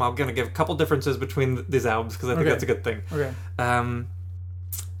Jesse's album, I'm going to give a couple differences between these albums because I think that's a good thing. Okay.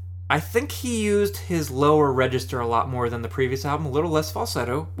 I think he used his lower register a lot more than the previous album. A little less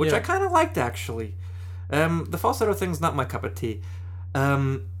falsetto, which I kind of liked actually. The falsetto thing's not my cup of tea.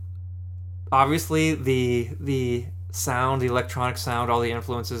 Obviously the sound, the electronic sound, all the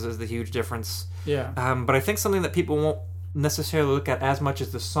influences is the huge difference. Yeah. But I think something that people won't necessarily look at as much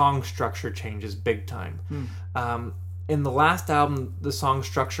as the song structure changes big time. In the last album, the song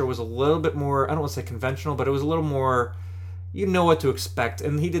structure was a little bit more, I don't want to say conventional, but it was a little more, you know what to expect.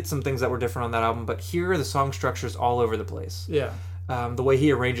 And he did some things that were different on that album, but here the song structure is all over the place. Yeah. The way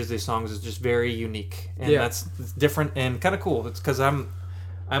he arranges these songs is just very unique, and that's different and kind of cool. It's because I'm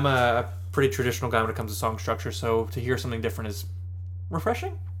a pretty traditional guy when it comes to song structure, so to hear something different is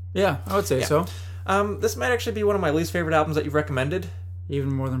refreshing. Yeah, I would say so. This might actually be one of my least favorite albums that you've recommended.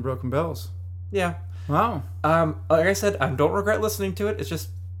 Even more than Broken Bells. Yeah. Wow. Like I said, I don't regret listening to it. It's just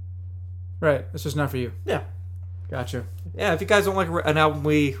right. It's just not for you. Yeah. Gotcha. Yeah, if you guys don't like an album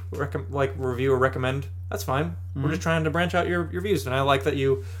we review or recommend, that's fine. We're just trying to branch out your views, and I like that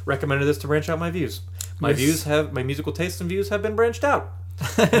you recommended this to branch out my views. My musical tastes and views have been branched out.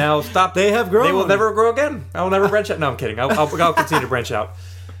 Now stop. They have grown. They will never grow again. I will never branch out. No, I'm kidding. I'll continue to branch out.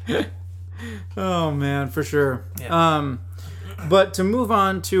 Oh man, for sure. Yeah. But to move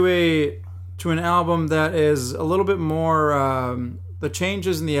on to an album that is a little bit more, the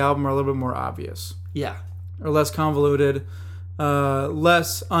changes in the album are a little bit more obvious. Yeah. Or less convoluted,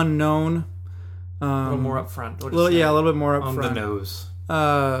 less unknown. A little more upfront. A little bit more upfront. On the nose.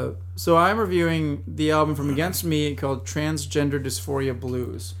 So I'm reviewing the album from Against Me called Transgender Dysphoria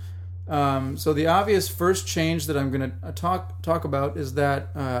Blues. So the obvious first change that I'm going to talk about is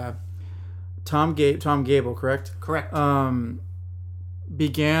that Tom Gable, correct? Correct.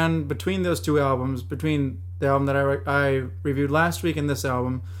 Began between those two albums, between the album that I reviewed last week, and this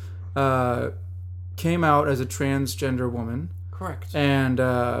album came out as a transgender woman Correct. and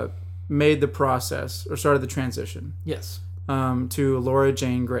made the process or started the transition Yes. to Laura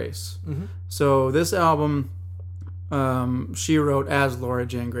Jane Grace. Mm-hmm. So this album she wrote as Laura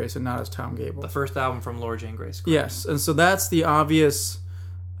Jane Grace and not as Tom Gable. The first album from Laura Jane Grace. Yes, and so that's the obvious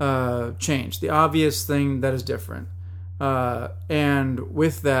change, the obvious thing that is different. And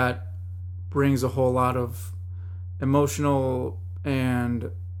with that brings a whole lot of emotional and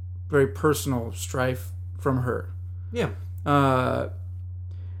very personal strife from her. Yeah. I'll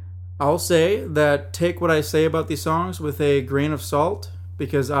say that take what I say about these songs with a grain of salt,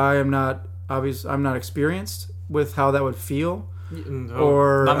 because I'm not experienced with how that would feel. No,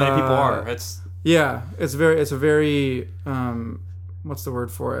 Or, not many people are. It's Yeah, it's a very what's the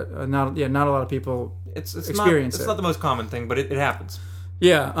word for it? Not a lot of people experience it's it. not the most common thing, but it happens.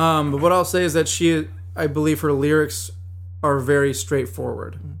 Yeah, but what I'll say is that I believe her lyrics are very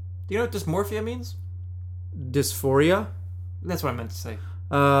straightforward. Do you know what dysmorphia means? Dysphoria, That's what I meant to say.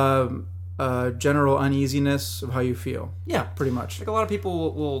 general uneasiness of how you feel, Yeah. pretty much. Like a lot of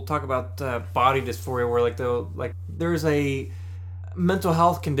people will talk about body dysphoria, where there's a mental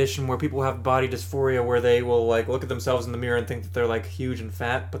health condition where people have body dysphoria, where they will like look at themselves in the mirror and think that they're like huge and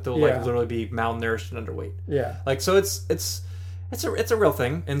fat, but they'll Yeah. like literally be malnourished and underweight. Yeah, Like so, it's a real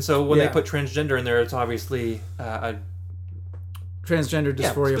thing. And so when Yeah. they put transgender in there, it's obviously a transgender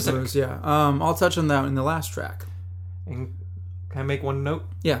dysphoria specific. blues. Yeah, I'll touch on that in the last track. And can I make one note?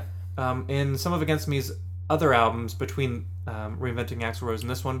 Yeah, In some of Against Me's other albums, between Reinventing Axl Rose and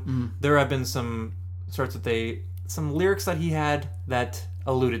this one, there have been some lyrics that he had that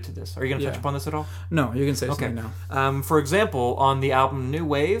alluded to this. Are you going to touch Yeah. upon this at all? no, you can say something now. For example, on the album New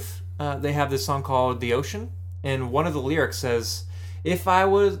Wave, they have this song called "The Ocean," and one of the lyrics says, if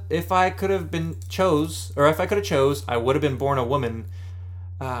I could have chose, I would have been born a woman.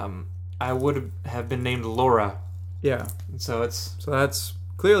 I would have been named Laura." Yeah, So it's so that's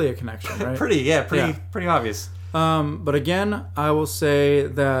clearly a connection, right? pretty obvious. But again, I will say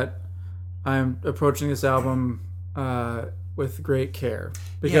that I'm approaching this album with great care,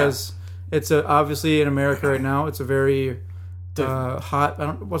 because it's obviously in America right now. It's a very hot. I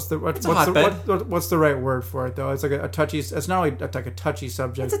don't. What's the right word for it though? It's like a touchy. It's not like a touchy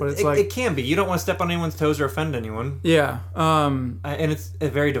subject, but it's like it can be. You don't want to step on anyone's toes or offend anyone. yeah. And it's a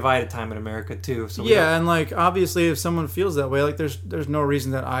very divided time in America too. So And like obviously, if someone feels that way, like there's no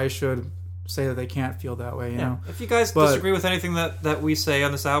reason that I should say that they can't feel that way. You know. If you guys disagree with anything that we say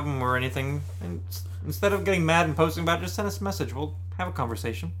on this album or anything, and instead of getting mad and posting about it, just send us a message. We'll have a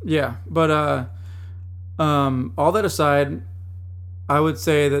conversation. Yeah, but all that aside, I would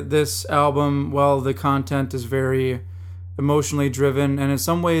say that this album, while the content is very emotionally driven and in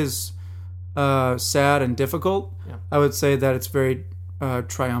some ways sad and difficult, I would say that it's very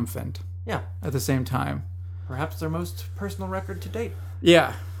triumphant. Yeah. At the same time. Perhaps their most personal record to date.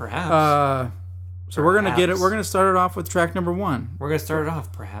 Yeah. Perhaps. So we're gonna get it. We're gonna start it off with track number 1. We're gonna start it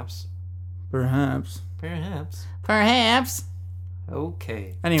off. Perhaps.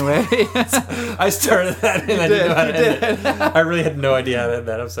 Okay. Anyway, I started that and I didn't know how to end it. I really had no idea how to end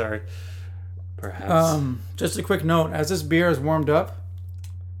that. I'm sorry. Perhaps. Just a quick note: as this beer is warmed up,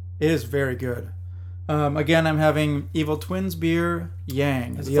 it is very good. Again, I'm having Evil Twins beer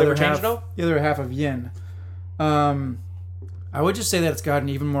Yang. Has the flavor changed at all? The other half of Yin. I would just say that it's gotten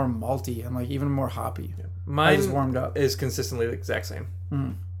even more malty and like even more hoppy. Mine as it's warmed up. is consistently the exact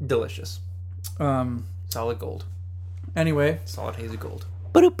same. Delicious. Solid gold. Anyway, Solid hazy gold.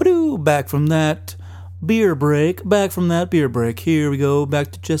 back from that beer break. Here we go.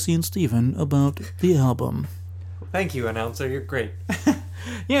 Back to Jesse and Steven about the album. Thank you, announcer. You're great.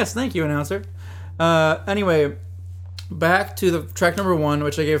 Yes, thank you, announcer. Anyway, back to the track number 1,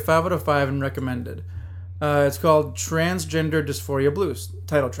 which I gave 5 out of 5 and recommended. It's called Transgender Dysphoria Blues,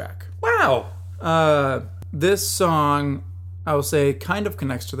 title track. Wow. This song, I will say, kind of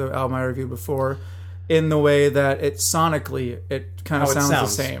connects to the album I reviewed before in the way that it sonically, it kind of sounds the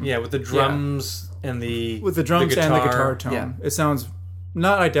same. Yeah, with the drums and the and the guitar tone. Yeah. It sounds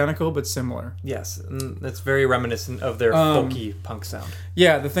not identical, but similar. Yes, and that's very reminiscent of their folky punk sound.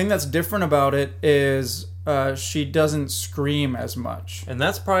 Yeah, the thing that's different about it is she doesn't scream as much. And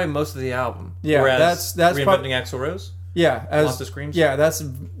that's probably most of the album. Yeah, whereas that's Reinventing Axl Rose. Yeah, lots of screams. Yeah, that's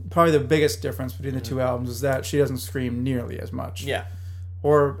probably the biggest difference between the two albums is that she doesn't scream nearly as much. Yeah,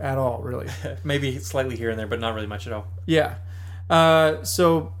 or at all, really. Maybe slightly here and there, but not really much at all. Yeah.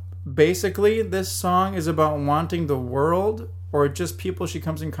 So basically, this song is about wanting the world, or just people she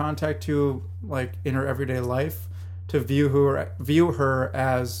comes in contact to, like in her everyday life, to view her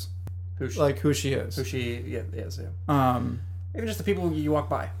as Who she, like who she is. who she is. Yeah. Um, Even just the people you walk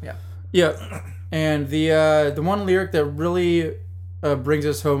by. Yeah. yeah, and the one lyric that really brings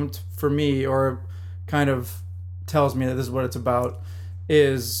us home for me, or kind of tells me that this is what it's about,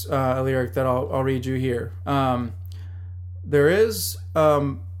 is a lyric that I'll read you here. There is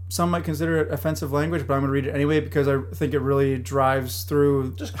some might consider it offensive language, but I'm going to read it anyway because I think it really drives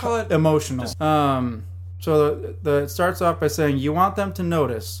through. Just call it emotional. So it starts off by saying, "You want them to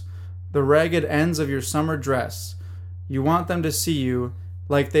notice the ragged ends of your summer dress. You want them to see you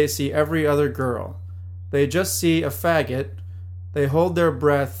like they see every other girl. They just see a faggot. They hold their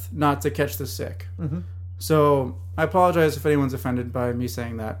breath not to catch the sick." Mm-hmm. So I apologize if anyone's offended by me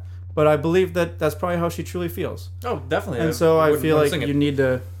saying that, but I believe that that's probably how she truly feels. Oh, definitely. And so I feel like sing it. you need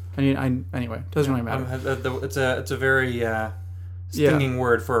to. Anyway, it doesn't really matter. It's a very stinging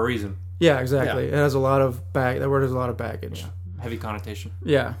word for a reason. Yeah, exactly. Yeah. It has a lot of that word has a lot of baggage. Yeah. Heavy connotation.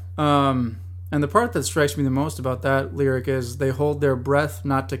 Yeah. And the part that strikes me the most about that lyric is they hold their breath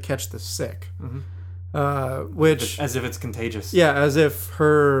not to catch the sick. Mm-hmm. Which... As if it's contagious. Yeah, as if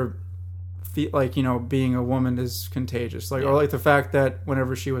her... being a woman is contagious. Or like the fact that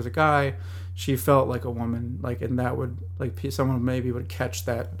whenever she was a guy, she felt like a woman. And that would... someone maybe would catch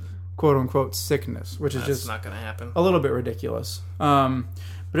that quote-unquote sickness, which is just... not going to happen. A little bit ridiculous.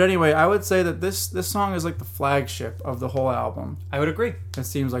 But anyway, I would say that this song is like the flagship of the whole album. I would agree. It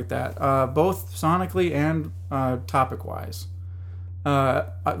seems like that, both sonically and topic-wise.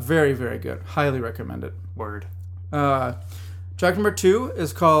 Very, very good. Highly recommend it. Word. Track number 2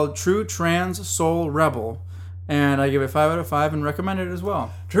 is called True Trans Soul Rebel, and I give it 5 out of 5 and recommend it as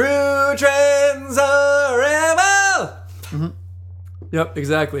well. True trans rebel. Mm-hmm. Yep,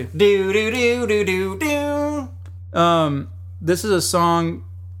 exactly. Do do do do do do. This is a song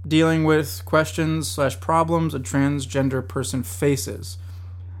dealing with questions/problems a transgender person faces,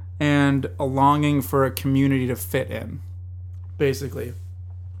 and a longing for a community to fit in, basically.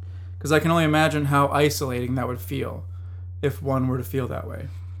 Because I can only imagine how isolating that would feel if one were to feel that way.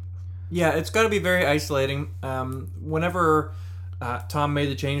 Yeah, it's got to be very isolating. Whenever Tom made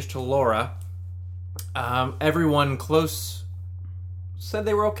the change to Laura, everyone close said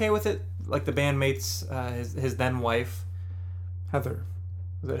they were okay with it. Like the bandmates, his then wife. Heather.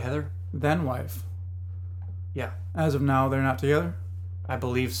 Was it Heather? Then wife. Yeah. As of now, they're not together? I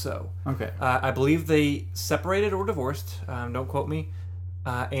believe so. Okay. I believe they separated or divorced. Don't quote me.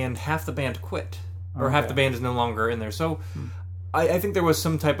 And half the band quit. Or half the band is no longer in there. So I think there was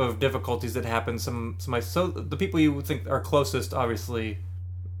some type of difficulties that happened. So the people you would think are closest, obviously...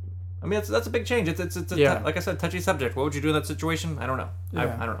 I mean, that's a big change. It's like I said, touchy subject. What would you do in that situation? I don't know.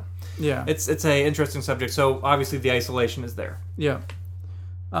 Yeah. I don't know. Yeah. It's a interesting subject. So obviously the isolation is there. Yeah.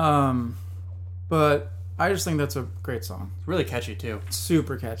 But I just think that's a great song. It's really catchy too.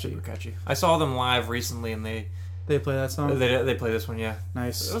 Super catchy. Super catchy. I saw them live recently, and they play that song. They play this one. Yeah.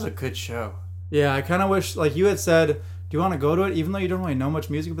 Nice. It was a good show. Yeah, I kind of wish, like you had said, do you want to go to it? Even though you don't really know much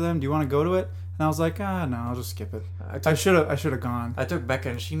music about them, do you want to go to it? And I was like, no, I'll just skip it. I should have gone. I took Becca,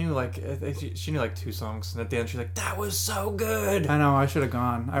 and she knew like 2 songs, and at the end she's like, "That was so good." I know, I should have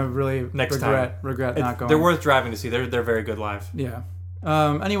gone. I really regret not going. They're worth driving to see. They're very good live. Yeah.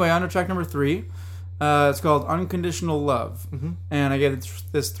 Anyway, on to track number 3. It's called Unconditional Love. Mm-hmm. And I gave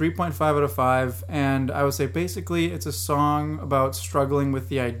this 3.5 out of 5. And I would say basically it's a song about struggling with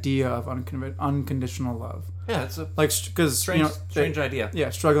the idea of unconditional love. Yeah, it's a because strange idea.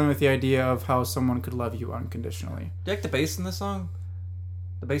 Yeah, struggling with the idea of how someone could love you unconditionally. Do you like the bass in this song?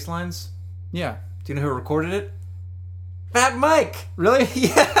 The bass lines? Yeah. Do you know who recorded it? Fat Mike! Really?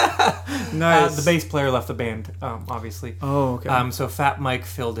 Yeah! Nice. The bass player left the band, obviously. Oh, okay. So Fat Mike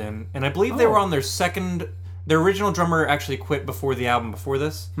filled in. And I believe they were on their second... Their original drummer actually quit before the album before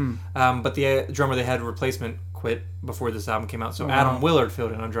this. But the drummer they had replacement quit before this album came out. So Adam Willard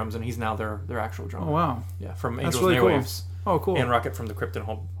filled in on drums, and he's now their actual drummer. Oh, wow. Yeah, from That's Angels really and Airwaves. Cool. Oh, cool. And Rocket from the Crypt and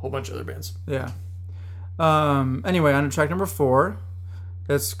a whole bunch of other bands. Yeah. Anyway, on to track number 4.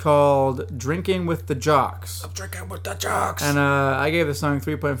 It's called Drinking with the Jocks. I'm drinking with the jocks. And I gave the song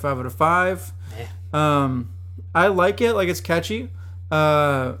 3.5 out of 5. I like it. Like, it's catchy.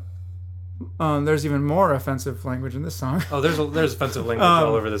 There's even more offensive language in this song. Oh, there's offensive language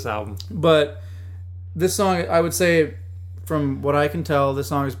all over this album. But this song, I would say, from what I can tell, this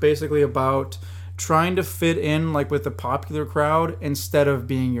song is basically about trying to fit in, like, with the popular crowd instead of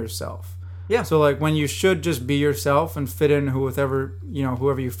being yourself. Yeah. So, like, when you should just be yourself and fit in whoever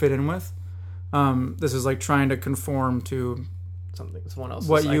you fit in with, this is like trying to conform to someone else's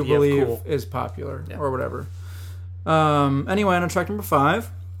what you believe cool. is popular or whatever. Anyway, on track number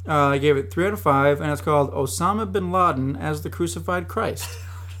 5, I gave it 3 out of 5, and it's called Osama bin Laden as the Crucified Christ.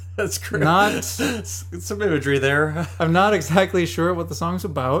 That's great. Not, Some imagery there. I'm not exactly sure what the song's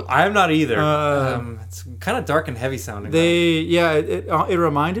about. I'm not either. It's kind of dark and heavy sounding. It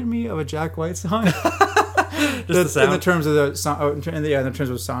reminded me of a Jack White song. Just the sound. In the terms of in the terms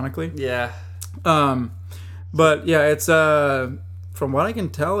of sonically. Yeah. But yeah, it's from what I can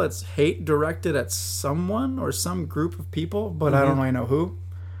tell, it's hate directed at someone or some group of people, but I don't really know who.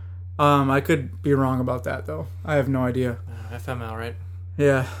 I could be wrong about that though. I have no idea. FML, right?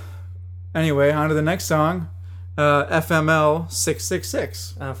 Yeah. Anyway, on to the next song. FML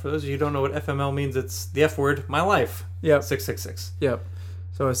 666. For those of you who don't know what FML means, it's the F word, my life. Yep. 666. Yep.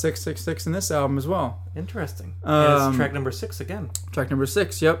 So a 666 in this album as well. Interesting. And it's track number 6 again. Track number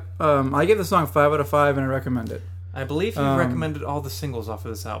 6, yep. I give the song 5 out of 5 and I recommend it. I believe you recommended all the singles off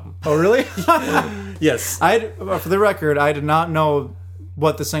of this album. Oh, really? Yes. For the record, I did not know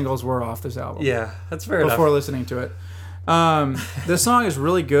what the singles were off this album. Yeah, that's fair before enough. listening to it. This song is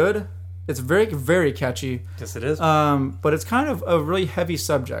really good. It's very, very catchy. Yes, it is. But it's kind of a really heavy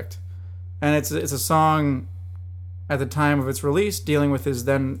subject. And it's a song at the time of its release dealing with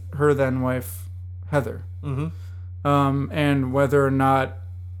her then wife, Heather. Mm-hmm. And whether or not,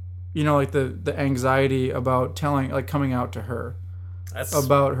 like the anxiety about coming out to her. That's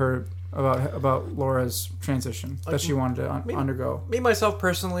about Laura's transition that she wanted to undergo. Me myself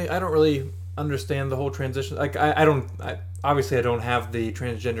personally, I don't really understand the whole transition. Like obviously I don't have the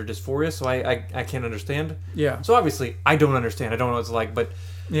transgender dysphoria, so I can't understand. Yeah. So obviously I don't understand. I don't know what it's like, but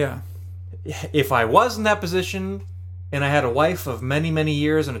yeah, if I was in that position and I had a wife of many, many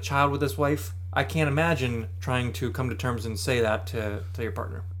years and a child with this wife, I can't imagine trying to come to terms and say that to your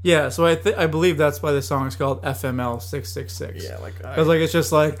partner. Yeah, so I believe that's why the song is called FML 666. Yeah, it's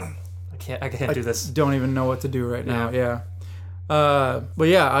just like I can't do this. Don't even know what to do right now. Yeah. But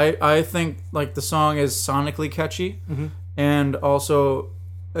yeah, I think like the song is sonically catchy, mm-hmm. and also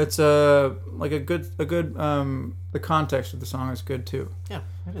it's the context of the song is good too. Yeah,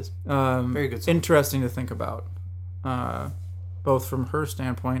 it is. Very good song. Interesting to think about, both from her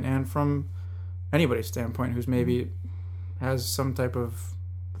standpoint and from anybody's standpoint who's maybe has some type of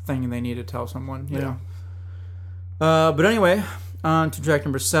thing they need to tell someone, you know. But anyway, on to track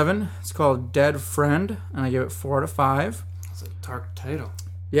number 7. It's called Dead Friend, and I give it 4 out of 5. It's a dark title.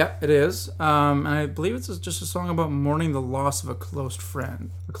 Yeah, it is. And I believe it's just a song about mourning the loss of a close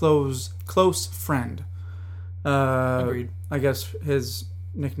friend. Close friend. Agreed. I guess his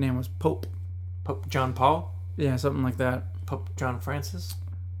nickname was Pope. Pope John Paul? Yeah, something like that. Pope John Francis?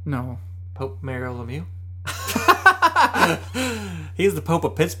 No. Pope Mario Lemieux? He's the Pope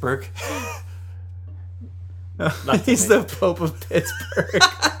of Pittsburgh. He's the Pope of Pittsburgh.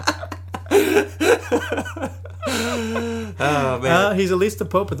 Oh, man. He's at least the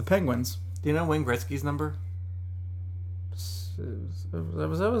Pope of the Penguins. Do you know Wayne Gretzky's number? Was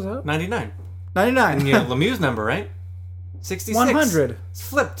that? 99. 99. And you know Lemieux's number, right? 66. 100. It's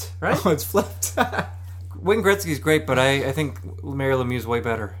flipped, right? Oh, it's flipped. Wayne Gretzky's great, but I think Mario Lemieux's way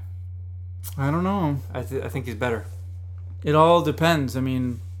better. I don't know. I think he's better. It all depends. I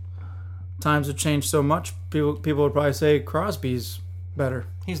mean, times have changed so much. People would probably say Crosby's better.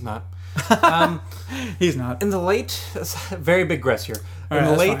 He's not. He's not. In the late, very big gress here. In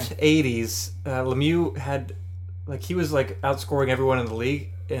the late 80s, Lemieux had, he was outscoring everyone in the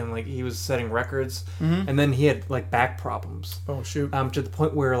league, and he was setting records. Mm-hmm. And then he had back problems. Oh shoot! To the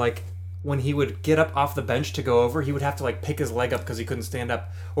point where when he would get up off the bench to go over, he would have to pick his leg up because he couldn't stand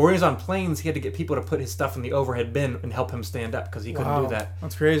up. Or when he was on planes, he had to get people to put his stuff in the overhead bin and help him stand up because he couldn't do that.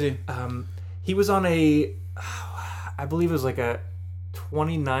 That's crazy. He was on I believe it was a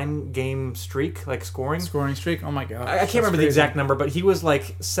 29 game streak, scoring streak. Oh my god! I can't remember the exact number, but he was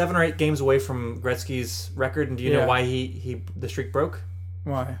 7 or 8 games away from Gretzky's record. And do you know why the streak broke?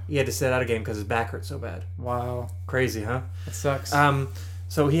 Why? He had to sit out a game because his back hurt so bad. Wow, crazy, huh? That sucks.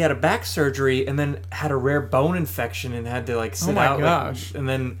 So he had a back surgery and then had a rare bone infection and had to sit out. Oh my gosh! And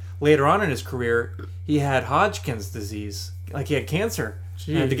then later on in his career, he had Hodgkin's disease. He had cancer.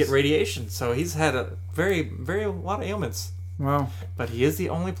 And had to get radiation. So he's had a very, very a lot of ailments. Wow. But he is the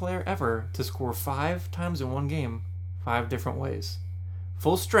only player ever to score 5 times in one game, 5 different ways.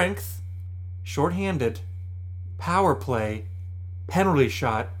 Full strength, shorthanded, power play, penalty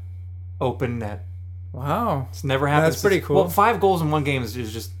shot, open net. Wow. It's never happened. That's pretty cool. Well, 5 goals in one game is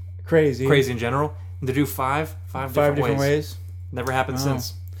just crazy in general. And to do 5 different ways. Never happened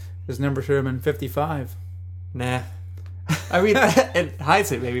since. His number should have been 55. Nah. I mean, in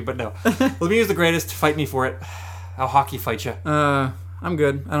hindsight maybe, but no. Lemieux's the greatest. Fight me for it. I'll hockey fight you. I'm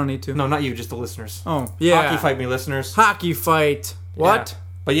good. I don't need to. No, not you, just the listeners. Oh, yeah. Hockey fight me, listeners. Hockey fight. What? Yeah.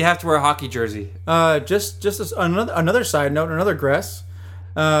 But you have to wear a hockey jersey. Just another side note, another Gress.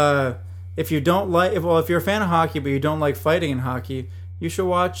 If you don't like, if you're a fan of hockey but you don't like fighting in hockey, you should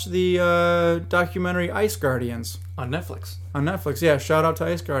watch the documentary Ice Guardians On Netflix. on Netflix. Yeah, shout out to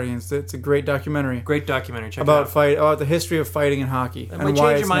Ice Guardians. It's a great documentary Great documentary. Check about it out. about the history of fighting in hockey It and might why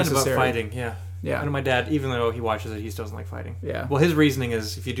change it's your mind necessary. about fighting, yeah. Yeah. I know my dad, even though he watches it, he still doesn't like fighting. Yeah. Well, his reasoning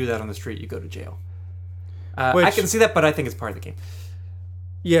is if you do that on the street, you go to jail. I Which- can see that, but I think it's part of the game.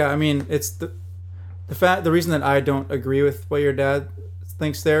 Yeah, I mean, it's the reason that I don't agree with what your dad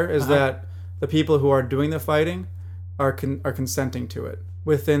thinks there is that the people who are doing the fighting are consenting to it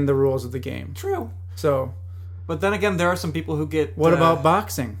within the rules of the game. True. So, But then again, there are some people who get... what about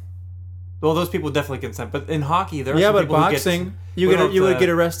boxing? Well, those people definitely consent. But in hockey, there are Yeah, some but people boxing, who get... you would get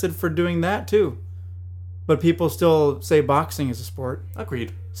arrested for doing that too. But people still say boxing is a sport.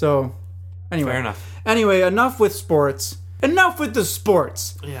 Agreed. So, anyway. Fair enough. Anyway, enough with sports. Enough with the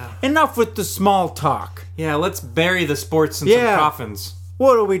sports. Yeah. Enough with the small talk. Yeah, let's bury the sports in Yeah. some coffins.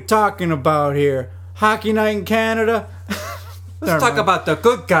 What are we talking about here? Hockey night in Canada? Let's talk about the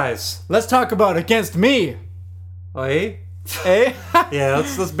good guys. Let's talk about against me. Oh, eh? Eh? Yeah,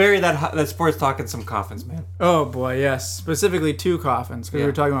 let's bury that sports talk in some coffins, man. Oh boy, yes. Specifically 2 coffins because we Yeah.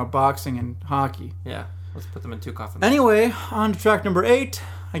 were talking about boxing and hockey. Yeah, let's put them in 2 coffins. Anyway, on to track number 8.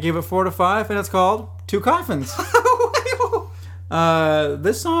 I gave it 4 to 5, and it's called 2 Coffins.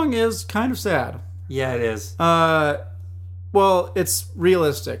 This song is kind of sad. Yeah, it is. Well, it's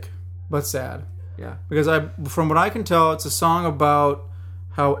realistic, but sad. Yeah. Because from what I can tell, it's a song about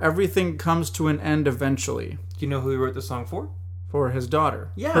how everything comes to an end eventually Do you know who he wrote the song for? for his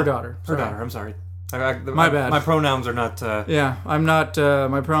daughter. Yeah. Her daughter. Her Sorry. daughter. I'm sorry. My bad. My pronouns are not. Yeah, I'm not.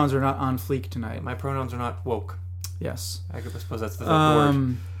 My pronouns are not on fleek tonight. My pronouns are not woke. Yes. I suppose that's the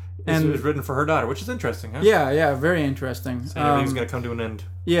word. And It was written for her daughter, which is interesting, huh? yeah, very interesting. And everything's gonna come to an end.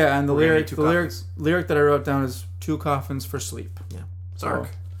 Yeah, and the We're gonna lyric, need 2 the lyric, coffins. lyric that I wrote down is 2 coffins for sleep. Yeah. So- Dark.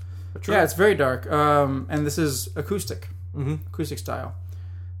 But true. Yeah, it's very dark. And this is acoustic, Mm-hmm. acoustic style.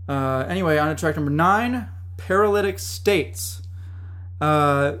 Anyway, on to track number 9, Paralytic States.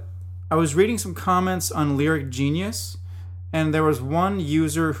 I was reading some comments on Lyric Genius, and there was one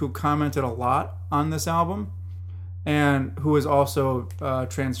user who commented a lot on this album, and who is also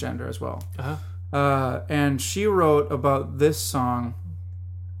transgender as well. Uh-huh. And she wrote about this song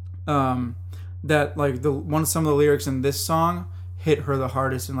that like some of the lyrics in this song hit her the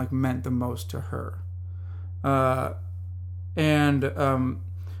hardest and like meant the most to her. And the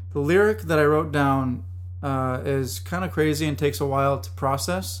lyric that I wrote down is kind of crazy and takes a while to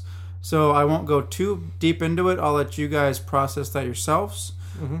process. So I won't go too deep into it. I'll let you guys process that yourselves.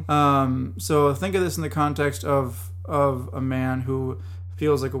 Mm-hmm. So think of this in the context of a man who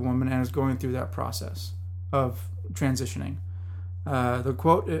feels like a woman and is going through that process of transitioning. The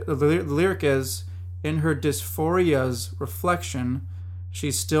quote, the lyric is, "In her dysphoria's reflection, she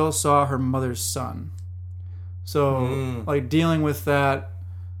still saw her mother's son." So, like dealing with that,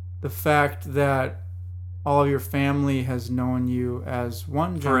 the fact that all of your family has known you as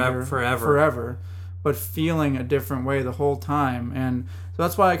one gender forever, but feeling a different way the whole time. And so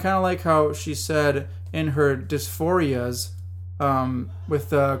that's why I kind of like how she said in her dysphorias, with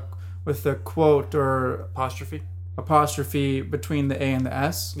the quote or apostrophe between the A and the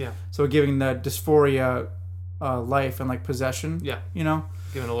S. Yeah. So giving that dysphoria life and like possession. Yeah. You know?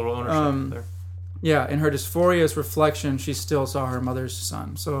 Giving a little ownership there. Yeah, in her dysphoria's reflection, she still saw her mother's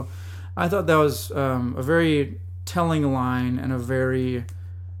son. So I thought that was a very telling line and a very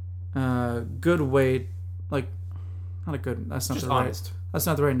good way, like, not a good, that's not Just the honest. right, that's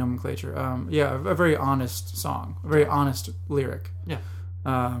not the right nomenclature. Yeah, a very honest song, a very honest lyric. Yeah.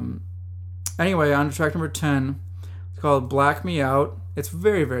 Anyway, on to track number 10. It's called Black Me Out. It's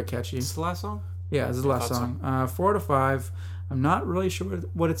very, very catchy. Is this the last song? Yeah, this is the last thought song. 4 to 5. I'm not really sure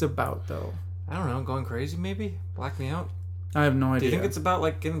what it's about, though. I don't know. Going crazy, maybe? Black me out? I have no Do idea. you think it's about,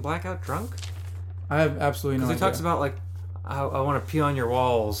 like, getting blackout drunk? I have absolutely no idea. Because he talks about, like, I want to pee on your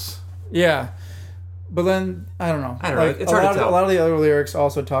walls. Yeah, but then I don't know. I don't know. Like, It's hard to tell. A lot of the other lyrics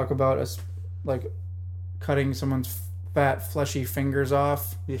also talk about us, like, cutting someone's fat, fleshy fingers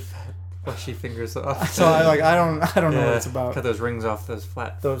off. You fat, fleshy fingers off. So I don't know what it's about. Cut those rings off those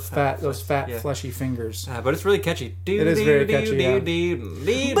fat, yeah. fleshy fingers. But it's really catchy. It is very catchy,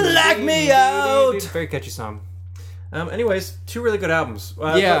 yeah. Black me out! Very catchy song. Anyways, 2 really good albums.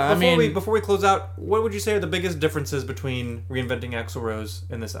 Yeah, before we close out, what would you say are the biggest differences between Reinventing Axl Rose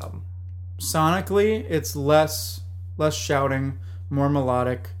and this album? Sonically, it's less shouting, more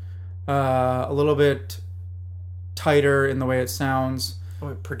melodic, a little bit tighter in the way it sounds.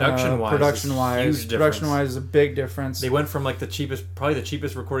 Production-wise, Production-wise is a big difference. They went from like probably the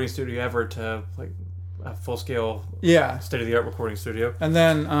cheapest recording studio ever to like a full-scale, Yeah. state-of-the-art recording studio. And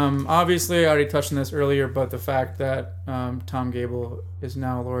then, obviously, I already touched on this earlier, but the fact that Tom Gable is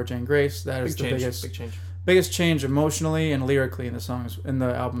now Laura Jane Grace, that is the Big change. biggest change emotionally and lyrically in the songs, in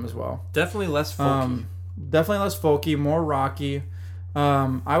the album as well. Definitely less folky. Definitely less folky, more rocky.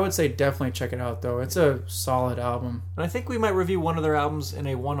 I would say definitely check it out, though. It's a solid album. And I think we might review one of their albums in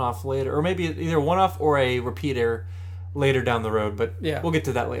a one-off later, or maybe either a one-off or a repeater later down the road, but Yeah. we'll get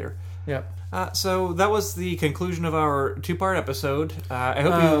to that later. Yep. So that was the conclusion of our two-part episode. I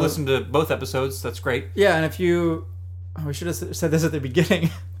hope you listened to both episodes. That's great. Yeah, and if you... Oh, we should have said this at the beginning.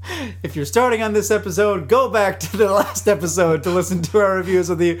 If you're starting on this episode, go back to the last episode to listen to our reviews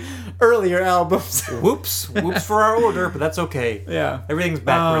of the earlier albums. Whoops for our order, but that's okay. Yeah. Everything's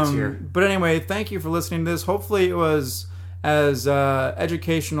backwards here. But anyway, thank you for listening to this. Hopefully it was as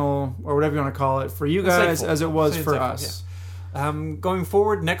educational, or whatever you want to call it, for you guys Insightful. as it was Say for insightful, us. Going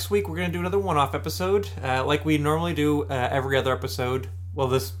forward, next week we're going to do another one-off episode, like we normally do every other episode. Well,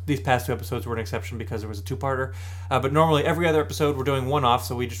 these past two episodes were an exception because there was a two-parter. But normally every other episode we're doing one-off,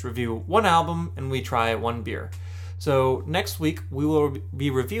 so we just review one album and we try one beer. So next week we will be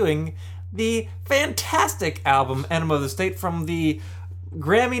reviewing the fantastic album Enema of the State from the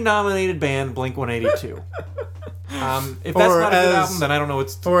Grammy-nominated band Blink-182. If that's Or not a good as- album, then I don't know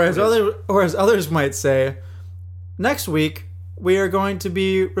what's... Or as others might say, next week we are going to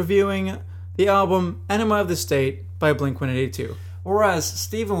be reviewing the album Enema of the State by Blink-182. Or as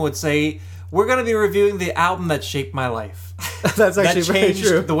Steven would say, we're going to be reviewing the album that shaped my life. That's actually That very changed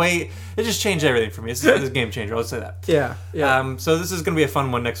true. the way... It just changed everything for me. It's a game changer, I'll say that. Yeah. So this is going to be a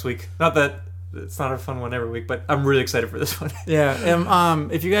fun one next week. Not that it's not a fun one every week, but I'm really excited for this one. Yeah.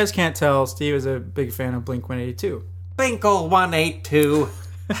 And, if you guys can't tell, Steve is a big fan of Blink-182. Binkle 182.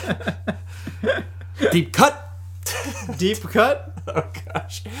 Deep cut. Deep cut? Oh,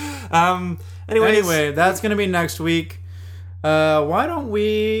 gosh. Anyways, Anyway, that's going to be next week. Why don't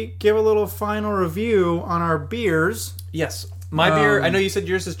we give a little final review on our beers? yes. My beer, I know you said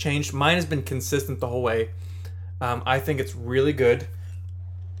yours has changed. Mine has been consistent the whole way. I think it's really good.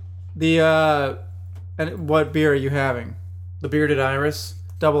 And what beer are you having? The Bearded Iris.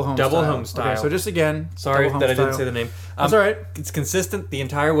 Double home Double style. home style. Okay, so just again, Sorry double home that I didn't style. say the name. That's all right. It's consistent the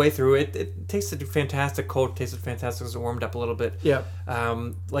entire way through. It tasted fantastic cold. Tasted fantastic as it warmed up a little bit. Yeah.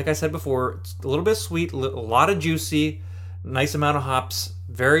 Like I said before, it's a little bit sweet, a lot of juicy, nice amount of hops,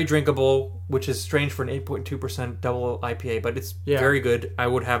 very drinkable, which is strange for an 8.2% double IPA, but it's very good. I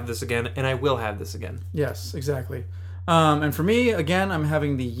would have this again, and I will have this again. Yes, exactly. And for me, again, I'm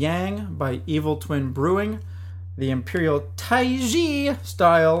having the Yang by Evil Twin Brewing, the Imperial Taiji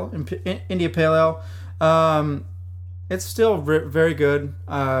style India Pale Ale. It's still very good,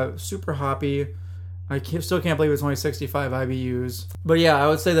 super hoppy. Still can't believe it's only 65 IBUs. But yeah, I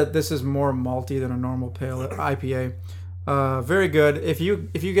would say that this is more malty than a normal pale IPA. Very good. If you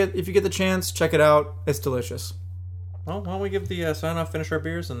get the chance, check it out. It's delicious. Well, why don't we give the sign off, finish our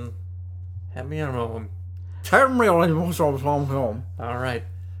beers, and have me on home. All All right.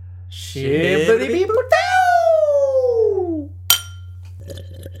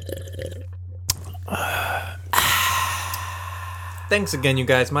 Thanks again, you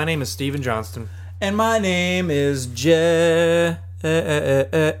guys. My name is Steven Johnston. And my name is Jesse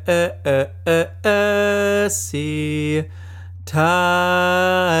Titus.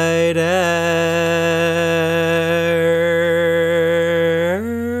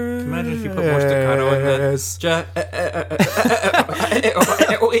 Imagine if you put more staccato in that.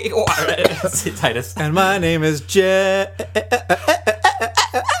 Titus. And my name is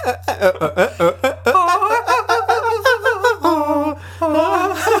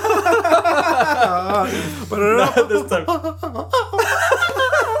Not this time.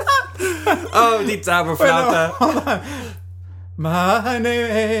 Oh, die Zauberflaute. My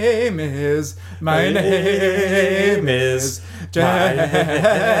name is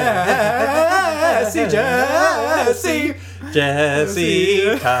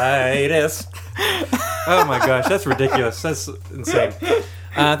Jesse Titus. Oh my gosh, that's ridiculous. That's insane.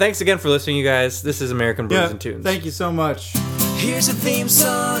 Thanks again for listening, you guys. This is American Brews and Tunes. Thank you so much. Here's a theme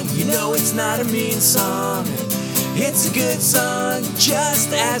song, you know it's not a mean song. It's a good song,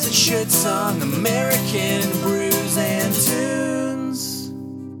 just as it should song. American Brews and Tunes.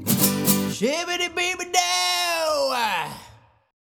 Shibbity-beeby-da.